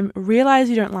first time,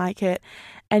 realize you don't like it,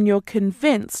 and you're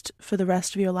convinced for the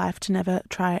rest of your life to never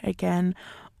try again.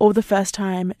 Or the first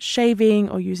time shaving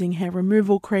or using hair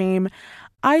removal cream.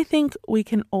 I think we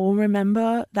can all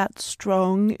remember that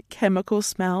strong chemical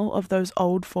smell of those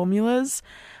old formulas.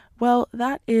 Well,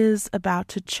 that is about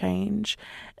to change.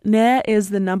 Nair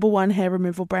is the #1 hair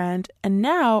removal brand, and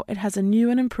now it has a new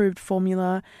and improved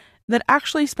formula that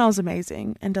actually smells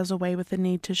amazing and does away with the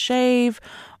need to shave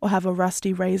or have a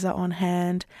rusty razor on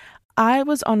hand. I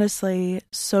was honestly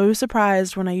so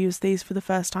surprised when I used these for the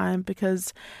first time,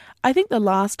 because I think the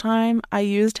last time I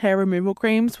used hair removal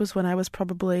creams was when I was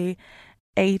probably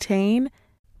 18.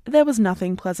 There was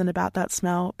nothing pleasant about that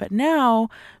smell, but now,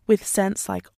 with scents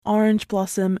like orange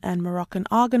blossom and Moroccan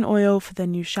argan oil for their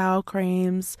new shower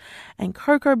creams, and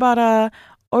cocoa butter,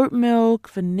 oat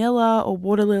milk, vanilla or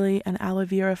water lily and aloe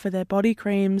vera for their body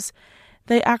creams,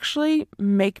 they actually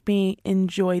make me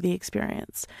enjoy the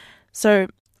experience. So,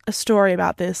 a story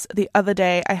about this. The other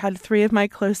day, I had 3 of my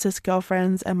closest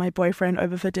girlfriends and my boyfriend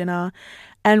over for dinner,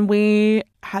 and we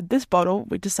had this bottle.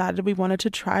 We decided we wanted to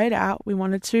try it out. We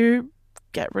wanted to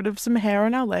get rid of some hair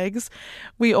on our legs.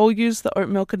 We all used the oat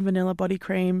milk and vanilla body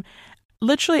cream.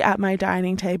 Literally at my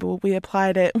dining table, we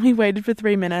applied it. We waited for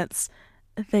 3 minutes.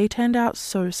 They turned out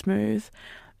so smooth.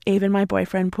 Even my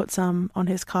boyfriend put some on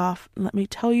his calf. Let me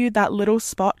tell you, that little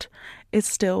spot is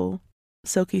still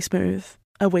silky smooth.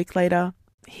 A week later,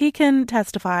 he can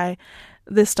testify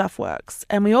this stuff works.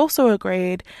 And we also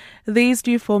agreed these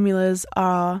new formulas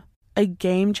are a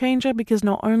game changer, because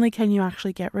not only can you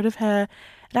actually get rid of hair,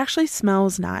 it actually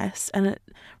smells nice, and it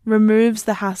removes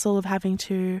the hassle of having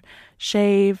to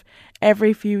shave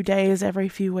every few days, every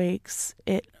few weeks.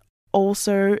 It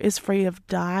also is free of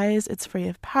dyes, it's free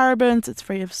of parabens, it's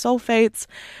free of sulfates,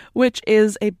 which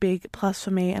is a big plus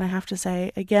for me. And I have to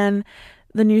say, again,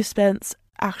 the new scents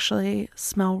actually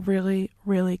smell really,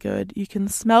 really good. You can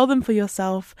smell them for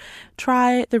yourself.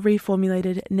 Try the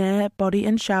reformulated Nair body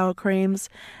and shower creams,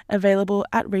 available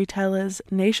at retailers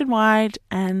nationwide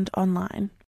and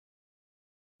online.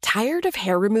 Tired of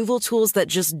hair removal tools that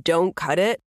just don't cut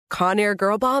it? Conair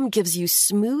Girl Bomb gives you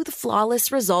smooth,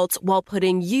 flawless results while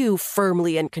putting you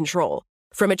firmly in control.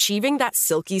 From achieving that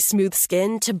silky smooth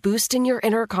skin to boosting your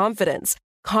inner confidence,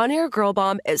 Conair Girl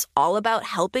Bomb is all about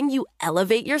helping you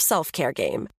elevate your self-care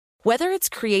game. Whether it's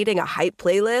creating a hype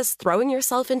playlist, throwing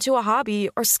yourself into a hobby,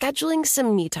 or scheduling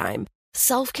some me time,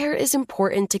 self-care is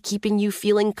important to keeping you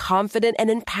feeling confident and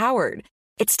empowered.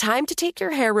 It's time to take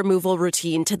your hair removal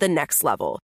routine to the next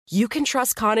level. You can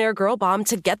trust Conair Girl Bomb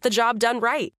to get the job done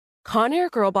right. Conair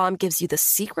Girl Bomb gives you the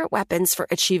secret weapons for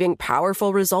achieving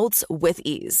powerful results with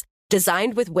ease.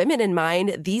 Designed with women in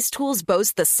mind, these tools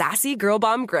boast the sassy Girl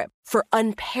Bomb grip for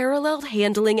unparalleled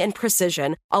handling and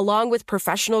precision, along with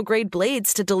professional-grade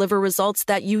blades to deliver results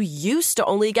that you used to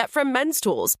only get from men's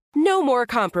tools. No more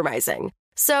compromising.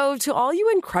 So, to all you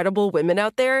incredible women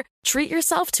out there, treat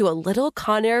yourself to a little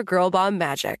Conair Girl Bomb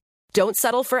magic. Don't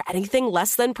settle for anything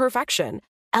less than perfection.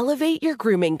 Elevate your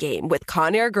grooming game with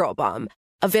Conair Girl Bomb.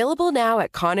 Available now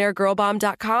at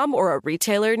ConairGirlBomb.com or a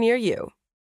retailer near you.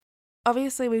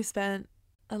 Obviously, we've spent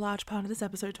a large part of this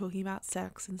episode talking about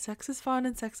sex, and sex is fun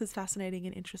and sex is fascinating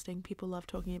and interesting. People love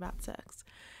talking about sex.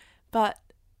 But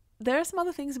there are some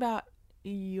other things about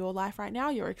your life right now,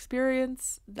 your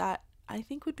experience, that I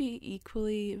think would be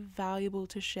equally valuable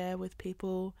to share with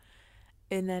people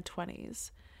in their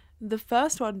 20s. The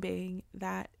first one being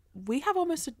that we have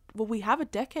we have a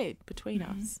decade between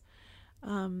us.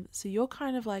 So you're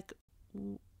kind of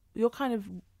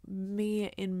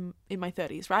me in my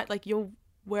 30s, right? Like you're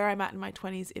where I'm at in my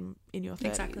 20s in your 30s.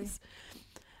 Exactly.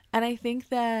 And I think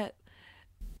that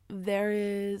there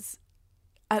is,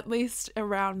 at least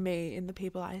around me, in the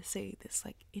people I see, this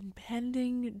like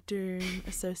impending doom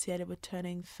associated with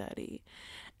turning 30.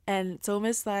 And it's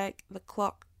almost like the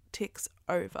clock ticks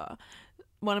over.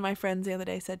 One of my friends the other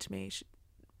day said to me,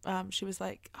 she was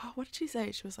like, oh, what did she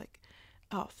say? She was like,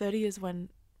 oh, 30 is when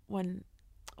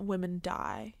women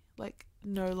die. Like,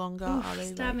 no longer are they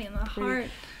stab like, me in the heart.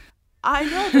 I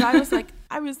know, but I was like,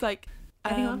 I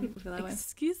think a lot of people feel that way.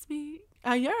 Excuse me.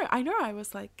 I know. I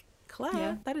was like, Claire,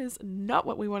 Yeah. that is not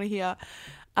what we want to hear.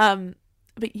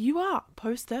 But you are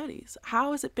post 30s.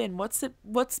 How has it been? What's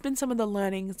been some of the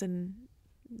learnings and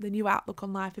the new outlook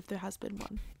on life, if there has been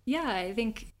one? Yeah, I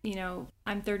think,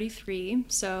 I'm 33,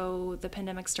 so the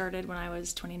pandemic started when I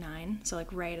was 29, so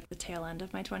like right at the tail end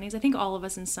of my 20s. I think all of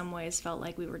us in some ways felt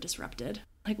like we were disrupted.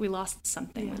 Like we lost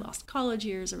something. Yeah. We lost college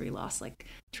years, or we lost like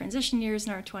transition years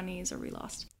in our 20s, or we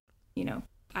lost,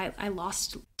 I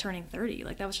lost turning 30.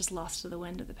 Like that was just lost to the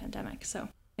wind of the pandemic. So I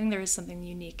think there is something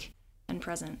unique and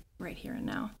present right here and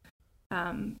now.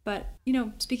 But,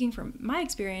 speaking from my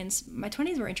experience, my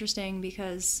 20s were interesting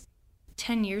because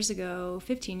 10 years ago,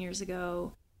 15 years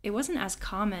ago, it wasn't as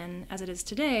common as it is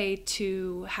today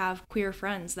to have queer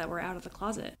friends that were out of the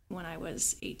closet when I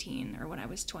was 18 or when I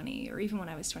was 20 or even when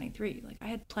I was 23. Like I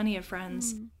had plenty of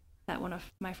friends that one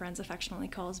of my friends affectionately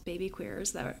calls baby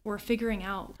queers that were figuring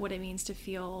out what it means to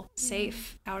feel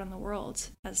safe out in the world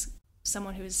as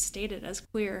someone who is stated as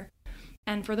queer.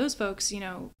 And for those folks,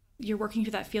 you're working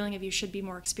through that feeling of you should be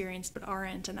more experienced but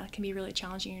aren't, and that can be really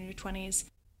challenging in your 20s.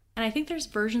 And I think there's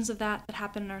versions of that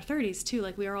happen in our 30s too.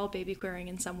 Like we are all baby queering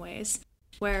in some ways,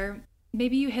 where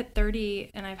maybe you hit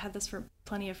 30, and I've had this for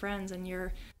plenty of friends, and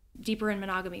you're deeper in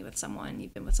monogamy with someone,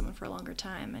 you've been with someone for a longer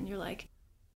time, and you're like,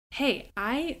 hey,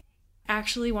 I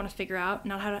actually want to figure out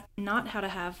not how to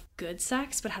have good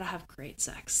sex, but how to have great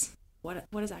sex. What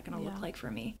is that going to look like for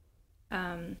me?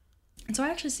 And so I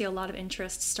actually see a lot of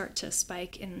interest start to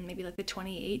spike in maybe like the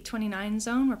 28, 29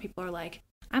 zone, where people are like,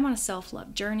 I'm on a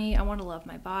self-love journey. I want to love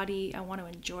my body. I want to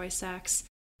enjoy sex.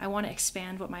 I want to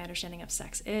expand what my understanding of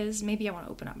sex is. Maybe I want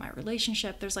to open up my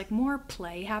relationship. There's like more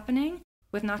play happening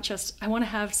with not just I want to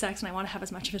have sex and I want to have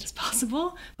as much of it as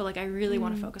possible, but like I really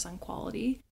want to focus on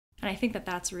quality. And I think that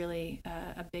that's really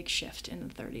a big shift in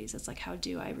the 30s. It's like, how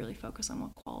do I really focus on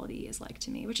what quality is like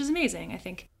to me, which is amazing. I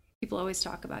think people always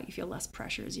talk about you feel less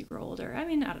pressure as you grow older. I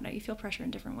mean, I don't know, you feel pressure in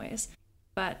different ways.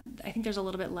 But I think there's a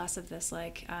little bit less of this,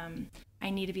 like, I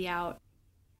need to be out,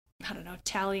 I don't know,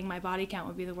 tallying my body count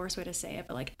would be the worst way to say it,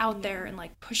 but like out there and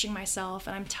like pushing myself,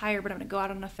 and I'm tired, but I'm going to go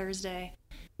out on a Thursday.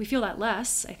 We feel that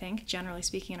less, I think, generally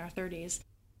speaking, in our 30s,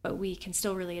 but we can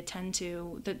still really attend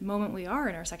to the moment we are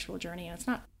in our sexual journey, and it's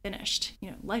not finished.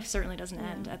 Life certainly doesn't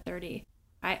end at 30.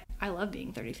 I love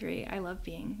being 33. I love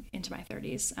being into my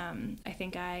 30s. I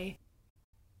think I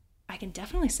can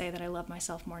definitely say that I love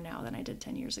myself more now than I did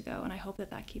 10 years ago, and I hope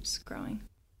that keeps growing.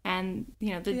 And,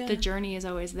 the journey is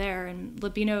always there, and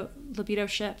libido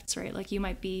shifts, right? Like you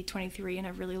might be 23 and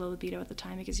have really low libido at the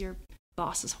time because your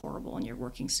boss is horrible and you're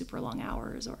working super long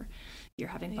hours, or you're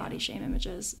having body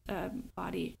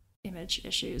image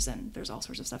issues, and there's all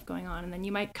sorts of stuff going on. And then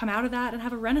you might come out of that and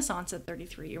have a renaissance at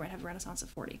 33. You might have a renaissance at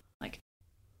 40. Like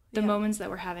the moments that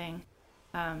we're having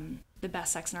the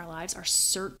best sex in our lives are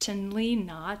certainly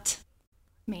not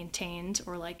maintained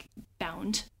or like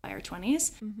bound by our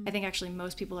 20s. I think actually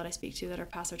most people that I speak to that are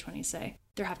past their 20s say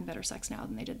they're having better sex now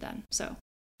than they did then. So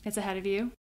it's ahead of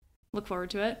you. Look forward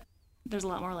to it. There's a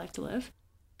lot more life to live.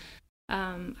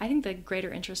 I think the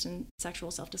greater interest in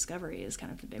sexual self-discovery is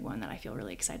kind of the big one that I feel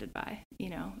really excited by.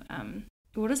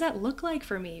 What does that look like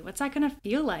for me? What's that going to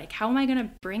feel like? How am I going to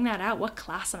bring that out? What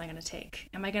class am I going to take?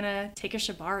 Am I going to take a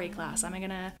shibari class? Am I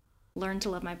going to learn to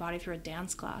love my body through a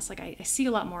dance class? Like I see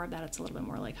a lot more of that. It's a little bit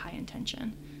more like high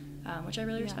intention, which I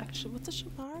really respect. What's a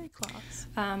shibari class?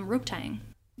 Rope tying.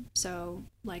 So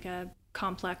like a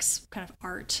complex kind of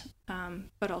art,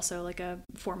 but also like a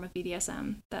form of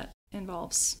BDSM that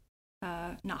involves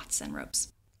knots and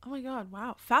ropes. Oh my God,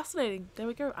 wow. Fascinating. There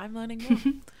we go. I'm learning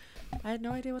more. I had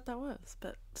no idea what that was,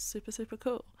 but super, super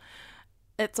cool.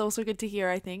 It's also good to hear,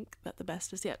 I think, that the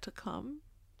best is yet to come.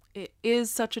 It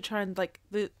is such a trend, like,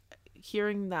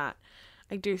 hearing that,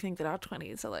 I do think that our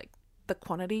 20s are like the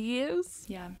quantity years.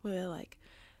 Yeah. Where like,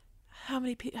 how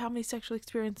many sexual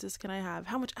experiences can I have?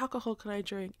 How much alcohol can I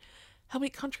drink? How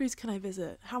many countries can I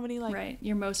visit? How many, like... Right.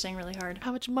 You're mosting really hard.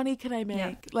 How much money can I make?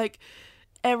 Yeah. Like,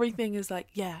 everything is like,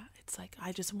 yeah, it's like,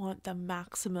 I just want the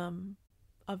maximum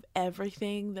of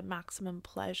everything, the maximum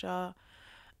pleasure.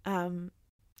 And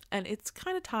it's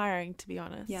kind of tiring, to be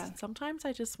honest. Yeah. Sometimes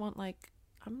I just want,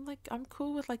 I'm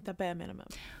cool with, like, the bare minimum.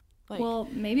 Like, well,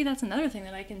 maybe that's another thing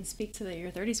that I can speak to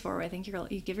your 30s for. I think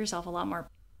you give yourself a lot more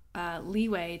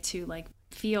leeway to, like,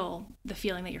 feel the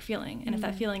feeling that you're feeling. And if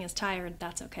that feeling is tired,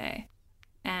 that's okay.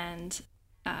 And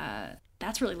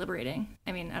that's really liberating.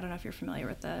 I mean, I don't know if you're familiar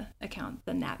with the account,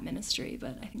 the Nap Ministry,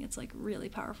 but I think it's, like, really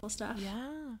powerful stuff.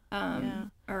 Yeah.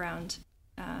 Around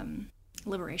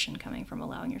liberation coming from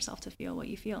allowing yourself to feel what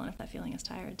you feel. And if that feeling is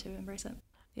tired, to embrace it.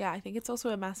 Yeah, I think it's also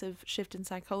a massive shift in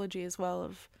psychology as well.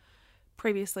 Of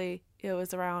previously, it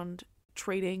was around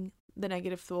treating the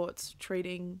negative thoughts,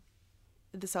 treating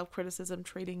the self-criticism,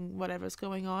 treating whatever's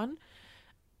going on.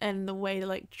 And the way to,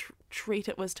 like, treat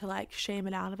it was to, like, shame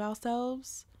it out of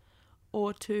ourselves,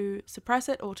 or to suppress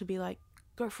it, or to be like,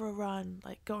 go for a run,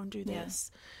 like, go and do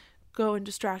this, go and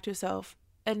distract yourself.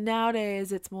 And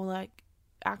nowadays it's more like,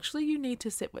 actually, you need to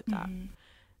sit with that.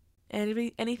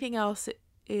 And anything else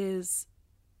is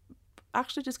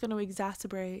actually just going to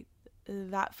exacerbate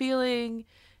that feeling,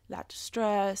 that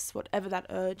distress, whatever that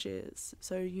urge is.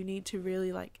 So you need to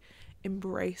really, like,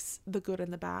 embrace the good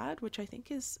and the bad, which I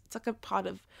think it's like a part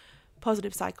of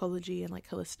positive psychology and, like,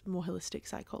 more holistic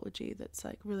psychology that's,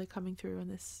 like, really coming through in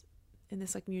this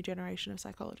like new generation of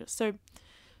psychologists. So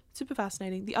super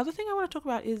fascinating. The other thing I want to talk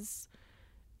about is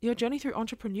your journey through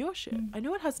entrepreneurship. I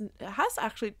know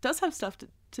it does have stuff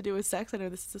to do with sex. I know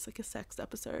this is just, like, a sex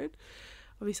episode.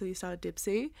 Obviously you started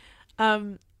Dipsy.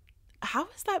 How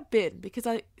has that been? Because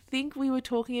I think we were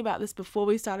talking about this before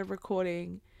we started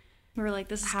recording. We were like,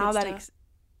 this is how good that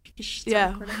stuff.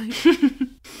 Yeah.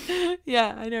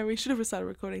 Yeah, I know we should have started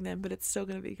recording then, but it's still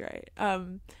going to be great.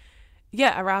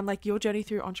 Around, like, your journey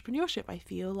through entrepreneurship. I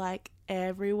feel like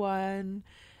everyone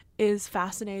is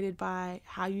fascinated by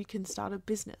how you can start a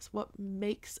business, what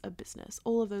makes a business,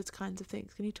 all of those kinds of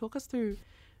things. Can you talk us through,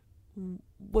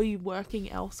 were you working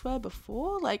elsewhere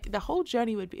before? Like, the whole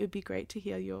journey it would be great to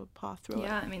hear your path through it.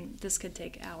 Yeah, I mean, this could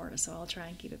take hours, so I'll try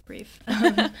and keep it brief.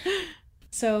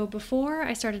 So before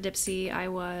I started Dipsy, I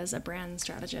was a brand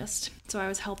strategist. So I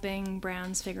was helping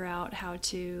brands figure out how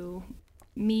to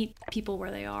meet people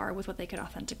where they are with what they could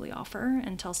authentically offer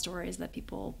and tell stories that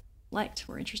people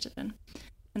were interested in.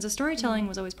 And so storytelling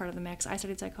was always part of the mix. I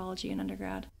studied psychology in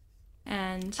undergrad.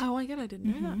 And oh my God, I didn't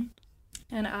know that.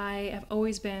 And I have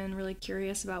always been really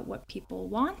curious about what people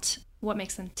want, what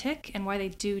makes them tick, and why they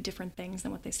do different things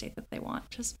than what they state that they want.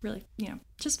 Just really,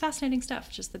 just fascinating stuff,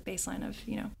 just the baseline of,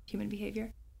 human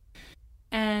behavior.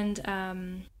 And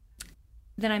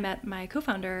then I met my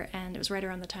co-founder, and it was right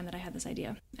around the time that I had this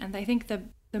idea. And I think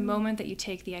the moment that you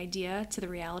take the idea to the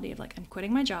reality of, like, I'm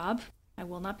quitting my job, I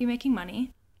will not be making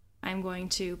money, I'm going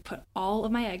to put all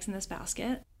of my eggs in this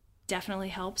basket, definitely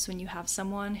helps when you have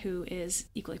someone who is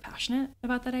equally passionate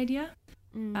about that idea.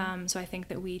 So I think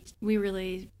that we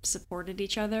really supported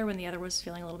each other when the other was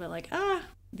feeling a little bit like,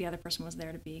 the other person was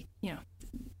there to be,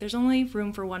 there's only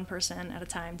room for one person at a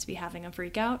time to be having a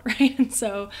freak out, right? And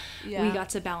so we got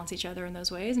to balance each other in those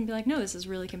ways and be like, no, this is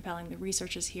really compelling. The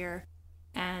research is here.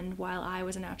 And while I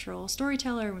was a natural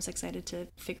storyteller and was excited to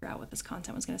figure out what this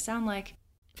content was going to sound like,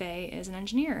 Faye is an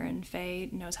engineer, and Faye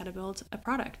knows how to build a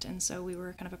product. And so we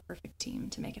were kind of a perfect team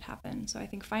to make it happen. So I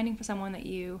think finding someone that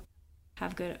you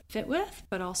have good fit with,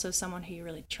 but also someone who you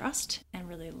really trust and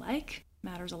really like,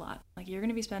 matters a lot. Like, you're going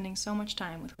to be spending so much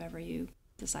time with whoever you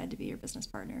decide to be your business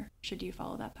partner, should you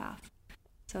follow that path.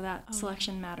 So that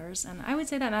selection matters. And I would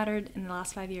say that mattered in the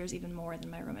last 5 years even more than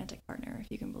my romantic partner,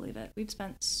 if you can believe it. We've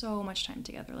spent so much time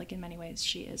together. Like, in many ways,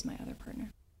 she is my other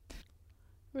partner.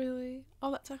 Really?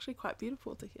 Oh, that's actually quite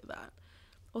beautiful to hear that.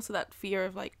 Also, that fear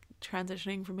of, like,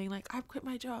 transitioning from being like, I've quit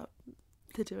my job,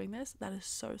 to doing this, that is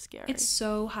so scary. It's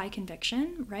so high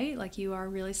conviction, right? Like, you are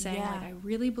really saying, like, I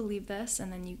really believe this,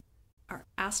 and then you are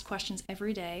asked questions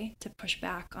every day to push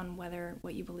back on whether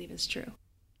what you believe is true.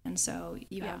 And so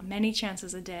you have many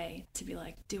chances a day to be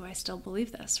like, do I still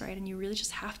believe this, right? And you really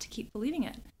just have to keep believing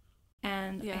it.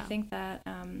 And Yeah. I think that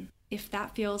if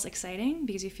that feels exciting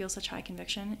because you feel such high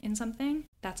conviction in something,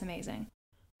 that's amazing.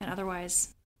 And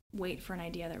otherwise, wait for an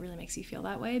idea that really makes you feel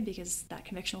that way, because that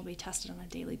conviction will be tested on a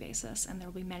daily basis, and there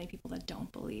will be many people that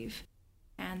don't believe.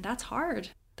 And that's hard.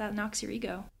 That knocks your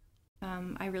ego.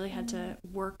 I really had to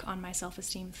work on my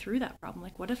self-esteem through that problem.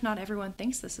 Like, what if not everyone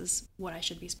thinks this is what I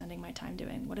should be spending my time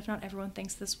doing? What if not everyone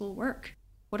thinks this will work?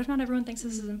 What if not everyone thinks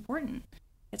this is important?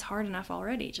 It's hard enough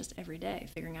already, just every day,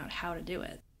 figuring out how to do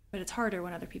it. But it's harder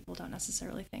when other people don't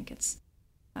necessarily think it's,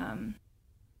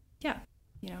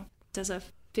 does a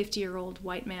 50-year-old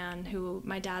white man who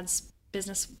my dad's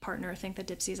business partner think that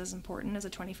Dipsy is as important as a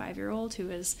 25-year-old who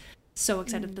is so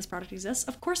excited that this product exists?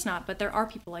 Of course not, but there are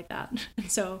people like that.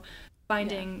 And so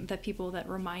finding the people that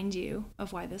remind you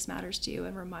of why this matters to you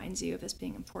and reminds you of this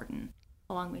being important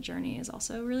along the journey is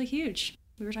also really huge.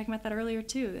 We were talking about that earlier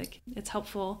too. Like, it's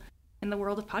helpful in the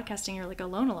world of podcasting. You're like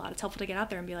alone a lot. It's helpful to get out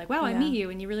there and be like, wow, I meet you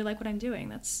and you really like what I'm doing.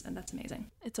 That's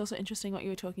amazing. It's also interesting what you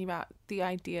were talking about, the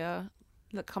idea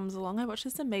that comes along. I watched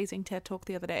this amazing TED Talk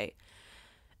the other day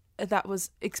that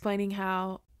was explaining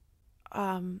how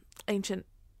ancient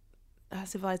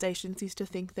civilizations used to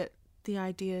think that the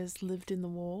ideas lived in the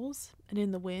walls and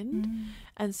in the wind.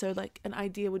 And so like an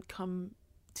idea would come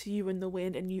to you in the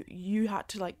wind and you had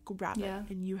to like grab it,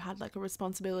 and you had like a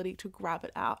responsibility to grab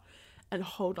it out and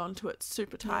hold on to it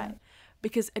super tight.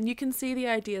 Because, and you can see the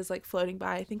ideas like floating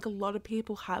by. I think a lot of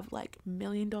people have like $1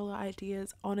 million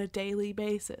ideas on a daily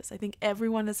basis. I think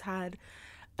everyone has had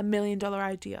 $1 million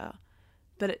idea,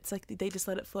 but it's like they just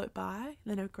let it float by,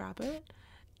 they don't grab it.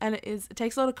 And it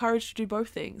takes a lot of courage to do both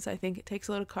things. I think it takes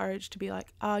a lot of courage to be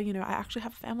like, I actually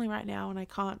have a family right now and I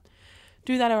can't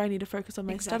do that, or I need to focus on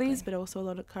my studies, but also a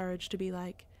lot of courage to be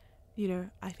like,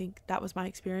 I think that was my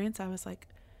experience. I was like,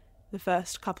 the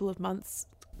first couple of months,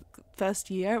 first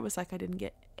year, it was like I didn't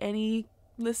get any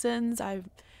listens. It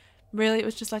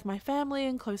was just like my family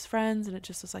and close friends, and it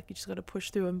just was like you just got to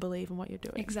push through and believe in what you're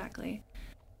doing. Exactly.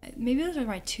 Maybe those are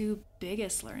my two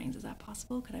biggest learnings. Is that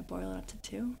possible? Could I boil it up to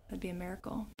two? That'd be a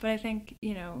miracle. But I think,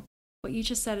 what you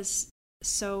just said is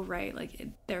so right. Like,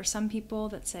 there are some people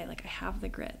that say, like, I have the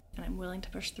grit and I'm willing to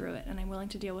push through it and I'm willing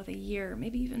to deal with a year,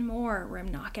 maybe even more, where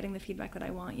I'm not getting the feedback that I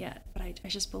want yet, but I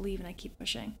just believe and I keep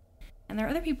pushing. And there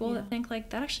are other people that think, like,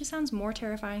 that actually sounds more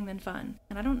terrifying than fun.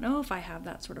 And I don't know if I have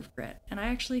that sort of grit. And I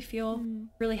actually feel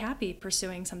really happy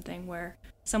pursuing something where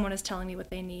someone is telling me what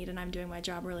they need and I'm doing my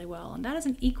job really well. And that is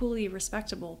an equally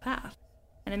respectable path.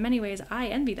 And in many ways, I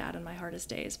envy that in my hardest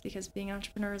days, because being an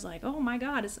entrepreneur is like, oh my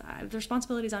God, the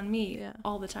responsibility's on me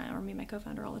all the time, or me, my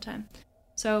co-founder, all the time.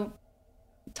 So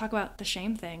talk about the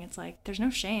shame thing. It's like, there's no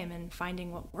shame in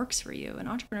finding what works for you. And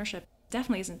entrepreneurship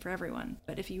definitely isn't for everyone,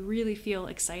 but if you really feel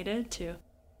excited to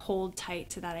hold tight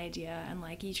to that idea and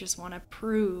like you just want to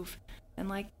prove, then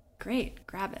like, great,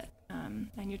 grab it.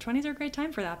 And your 20s are a great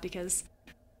time for that, because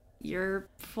you're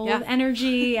full of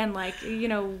energy and like,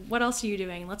 what else are you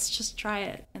doing? Let's just try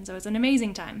it. And so it's an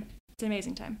amazing time.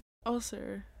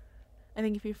 Also, I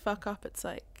think if you fuck up, it's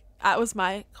like, that was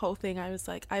my whole thing. I was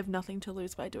like, I have nothing to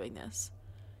lose by doing this.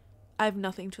 I have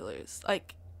nothing to lose.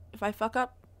 Like, if I fuck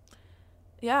up,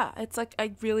 it's like,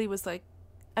 I really was like,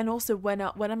 and also when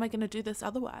am I going to do this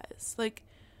otherwise? Like,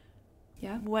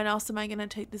 when else am I going to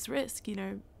take this risk?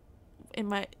 In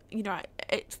my,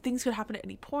 things could happen at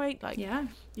any point. Like,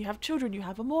 you have children, you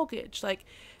have a mortgage, like,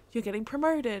 you're getting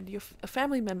promoted, a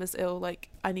family member's ill, like,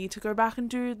 I need to go back and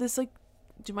do this, like,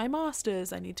 do my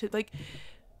master's, I need to, like,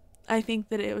 I think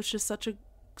that it was just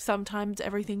sometimes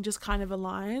everything just kind of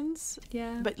aligns.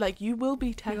 But, like, you will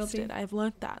be tested. I've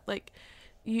learned that. Like,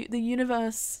 the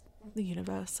universe,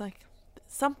 like,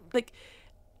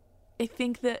 I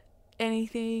think that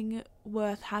anything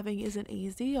worth having isn't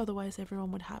easy, otherwise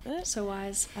everyone would have it. So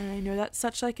wise. And I know that's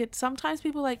such like it. Sometimes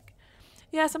people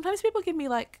give me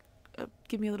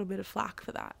a little bit of flack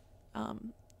for that.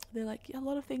 They're like, a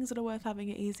lot of things that are worth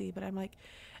having are easy, but I'm like,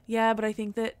 but I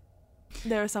think that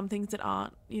there are some things that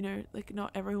aren't, like,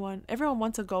 not everyone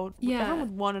wants a gold. Everyone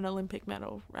would want an Olympic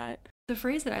medal, right? The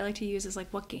phrase that I like to use is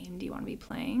like, what game do you want to be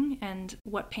playing and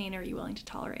what pain are you willing to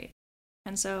tolerate?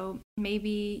 And so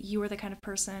maybe you are the kind of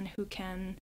person who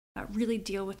can really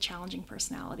deal with challenging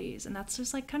personalities, and that's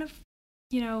just like kind of,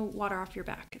 water off your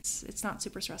back. It's not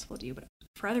super stressful to you, but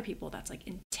for other people that's like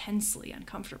intensely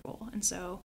uncomfortable. And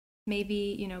so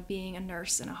maybe, being a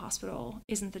nurse in a hospital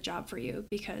isn't the job for you,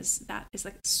 because that is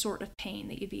like sort of pain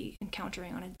that you'd be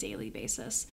encountering on a daily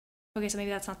basis. Okay, so maybe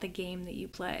that's not the game that you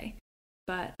play.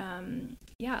 But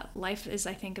life is,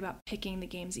 I think, about picking the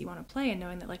games that you want to play and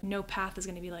knowing that like no path is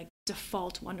going to be like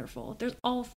default wonderful.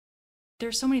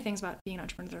 There's so many things about being an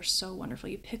entrepreneur that are so wonderful.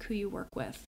 You pick who you work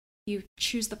with. You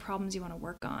choose the problems you want to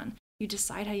work on. You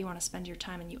decide how you want to spend your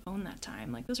time, and you own that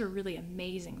time. Like, those are really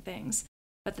amazing things.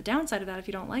 But the downside of that, if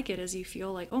you don't like it, is you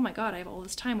feel like, oh my God, I have all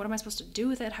this time. What am I supposed to do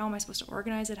with it? How am I supposed to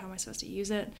organize it? How am I supposed to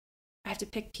use it? I have to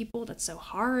pick people. That's so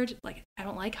hard. Like, I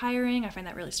don't like hiring. I find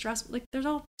that really stressful. Like, there's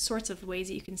all sorts of ways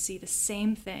that you can see the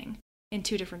same thing in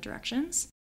two different directions.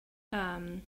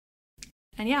 And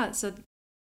yeah, so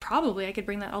probably I could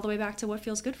bring that all the way back to what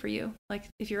feels good for you. Like,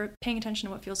 if you're paying attention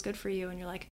to what feels good for you and you're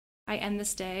like, I end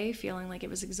this day feeling like it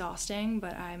was exhausting,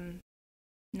 but I'm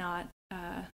not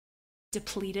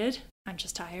depleted. I'm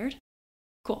just tired.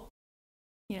 Cool.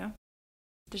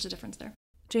 There's a difference there.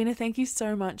 Gina, thank you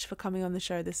so much for coming on the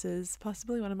show. This is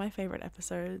possibly one of my favorite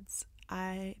episodes.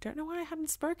 I don't know why I hadn't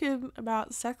spoken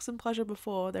about sex and pleasure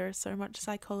before. There is so much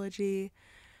psychology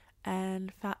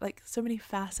and so many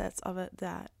facets of it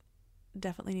that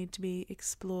definitely need to be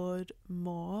explored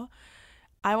more.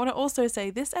 I want to also say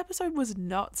this episode was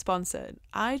not sponsored.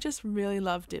 I just really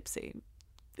love Dipsea.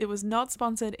 It was not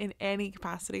sponsored in any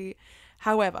capacity.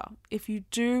 However, if you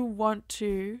do want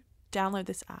to download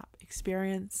this app,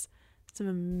 experience some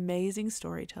amazing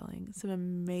storytelling, some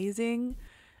amazing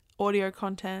audio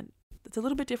content that's a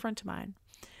little bit different to mine,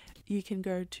 you can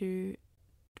go to,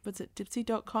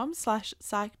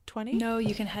 dipsea.com/psych20? No,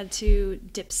 you can head to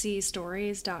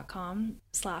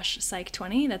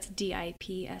dipseastories.com/psych20. That's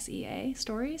DIPSEA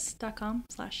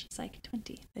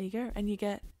stories.com/psych20. There you go. And you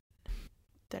get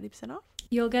 30% off?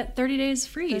 You'll get 30 days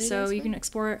free. 30 so days you free? can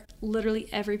explore literally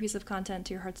every piece of content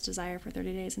to your heart's desire for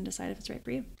 30 days and decide if it's right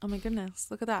for you. Oh my goodness.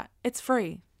 Look at that. It's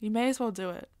free. You may as well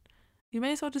do it. You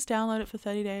may as well just download it for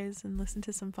 30 days and listen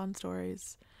to some fun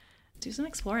stories. Do some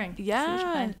exploring.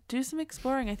 Yeah, do some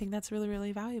exploring. I think that's really,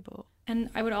 really valuable.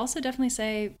 And I would also definitely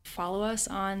say follow us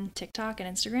on TikTok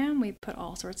and Instagram. We put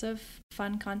all sorts of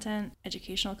fun content,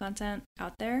 educational content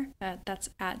out there. That's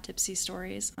at Dipsea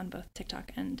Stories on both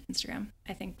TikTok and Instagram.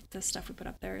 I think the stuff we put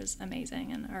up there is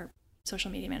amazing, and our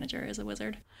social media manager is a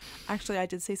wizard. Actually, I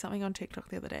did see something on TikTok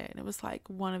the other day, and it was like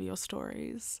one of your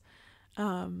stories,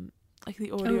 like the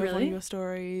audio of one of your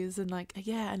stories, and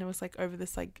and it was like over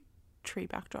this like tree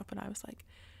backdrop, and I was like,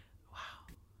 wow.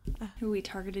 We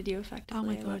targeted you effectively. Oh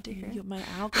my God, my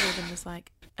algorithm was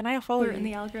like, and I follow you. In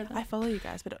the algorithm. I follow you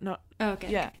guys, but not. Oh, okay.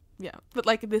 Yeah, yeah. But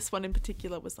like this one in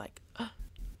particular was like,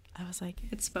 I was like,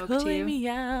 it spoke pulling to you. Me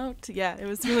out. Yeah, it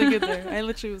was really good though. I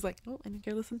literally was like, oh, I need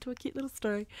to go listen to a cute little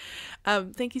story.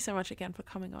 Thank you so much again for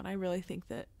coming on. I really think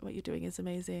that what you're doing is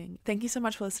amazing. Thank you so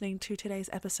much for listening to today's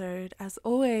episode. As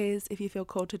always, if you feel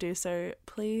called to do so,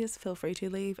 please feel free to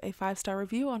leave a 5-star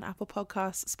review on Apple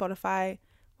Podcasts, Spotify,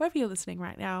 wherever you're listening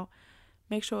right now.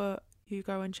 Make sure you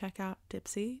go and check out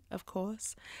Dipsea, of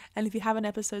course. And if you have an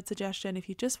episode suggestion, if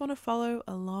you just want to follow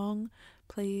along,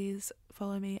 please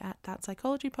follow me at That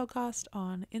Psychology Podcast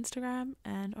on Instagram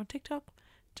and on TikTok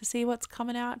to see what's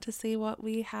coming out, to see what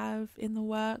we have in the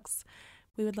works.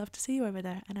 We would love to see you over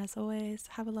there. And as always,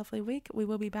 have a lovely week. We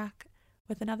will be back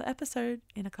with another episode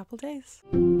in a couple days.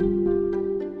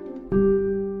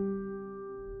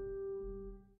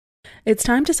 It's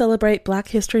time to celebrate Black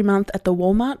History Month at the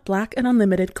Walmart Black and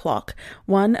Unlimited Clock,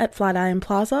 one at Flatiron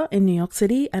Plaza in New York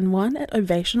City and one at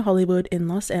Ovation Hollywood in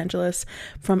Los Angeles,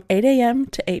 from 8 a.m.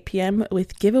 to 8 p.m.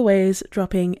 with giveaways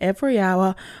dropping every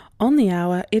hour. On the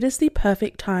hour, it is the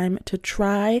perfect time to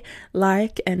try,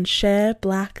 like, and share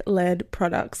Black-led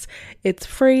products. It's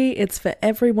free, it's for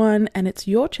everyone, and it's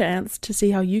your chance to see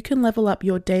how you can level up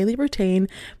your daily routine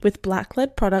with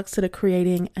Black-led products that are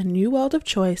creating a new world of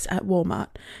choice at Walmart.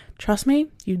 Trust me,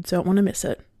 you don't want to miss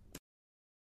it.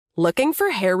 Looking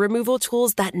for hair removal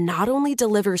tools that not only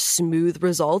deliver smooth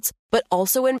results, but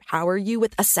also empower you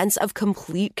with a sense of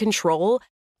complete control?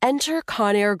 Enter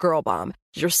Conair Girl Bomb,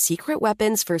 your secret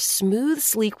weapons for smooth,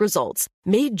 sleek results,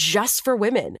 made just for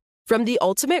women. From the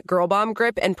ultimate Girl Bomb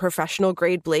grip and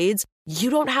professional-grade blades, you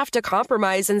don't have to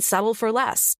compromise and settle for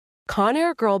less.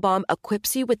 Conair Girl Bomb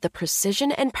equips you with the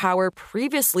precision and power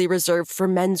previously reserved for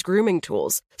men's grooming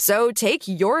tools. So take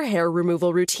your hair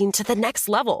removal routine to the next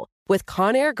level with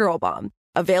Conair Girl Bomb.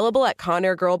 Available at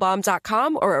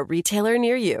ConairGirlBomb.com or a retailer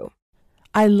near you.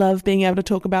 I love being able to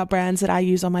talk about brands that I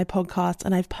use on my podcast,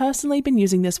 and I've personally been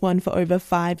using this one for over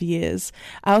 5 years.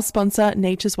 Our sponsor,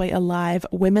 Nature's Way Alive,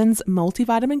 women's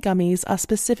multivitamin gummies are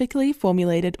specifically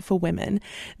formulated for women.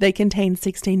 They contain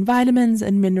 16 vitamins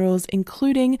and minerals,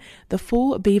 including the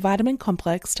full B vitamin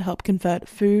complex to help convert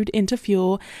food into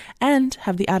fuel, and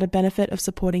have the added benefit of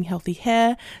supporting healthy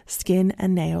hair, skin,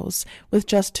 and nails. With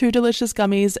just 2 delicious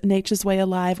gummies, Nature's Way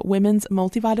Alive women's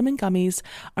multivitamin gummies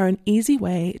are an easy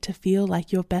way to feel like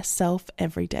like your best self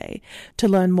every day. To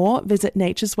learn more, visit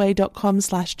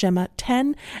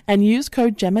naturesway.com/Gemma10 and use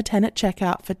code Gemma10 at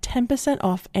checkout for 10%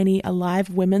 off any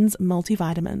Alive Women's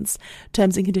multivitamins.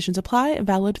 Terms and conditions apply,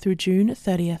 valid through June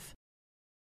 30th.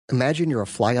 Imagine you're a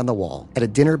fly on the wall at a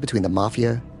dinner between the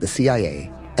mafia, the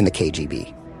CIA, and the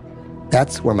KGB.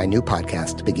 That's where my new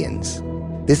podcast begins.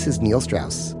 This is Neil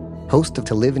Strauss, host of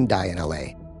To Live and Die in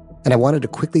LA, and I wanted to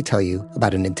quickly tell you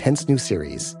about an intense new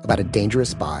series about a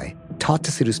dangerous spy taught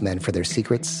to seduce men for their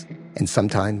secrets and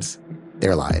sometimes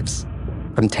their lives.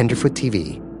 From Tenderfoot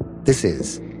TV, this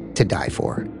is To Die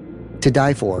For. To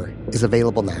Die For is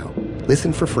available now.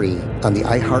 Listen for free on the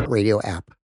iHeartRadio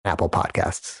app, Apple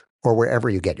Podcasts, or wherever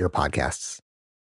you get your podcasts.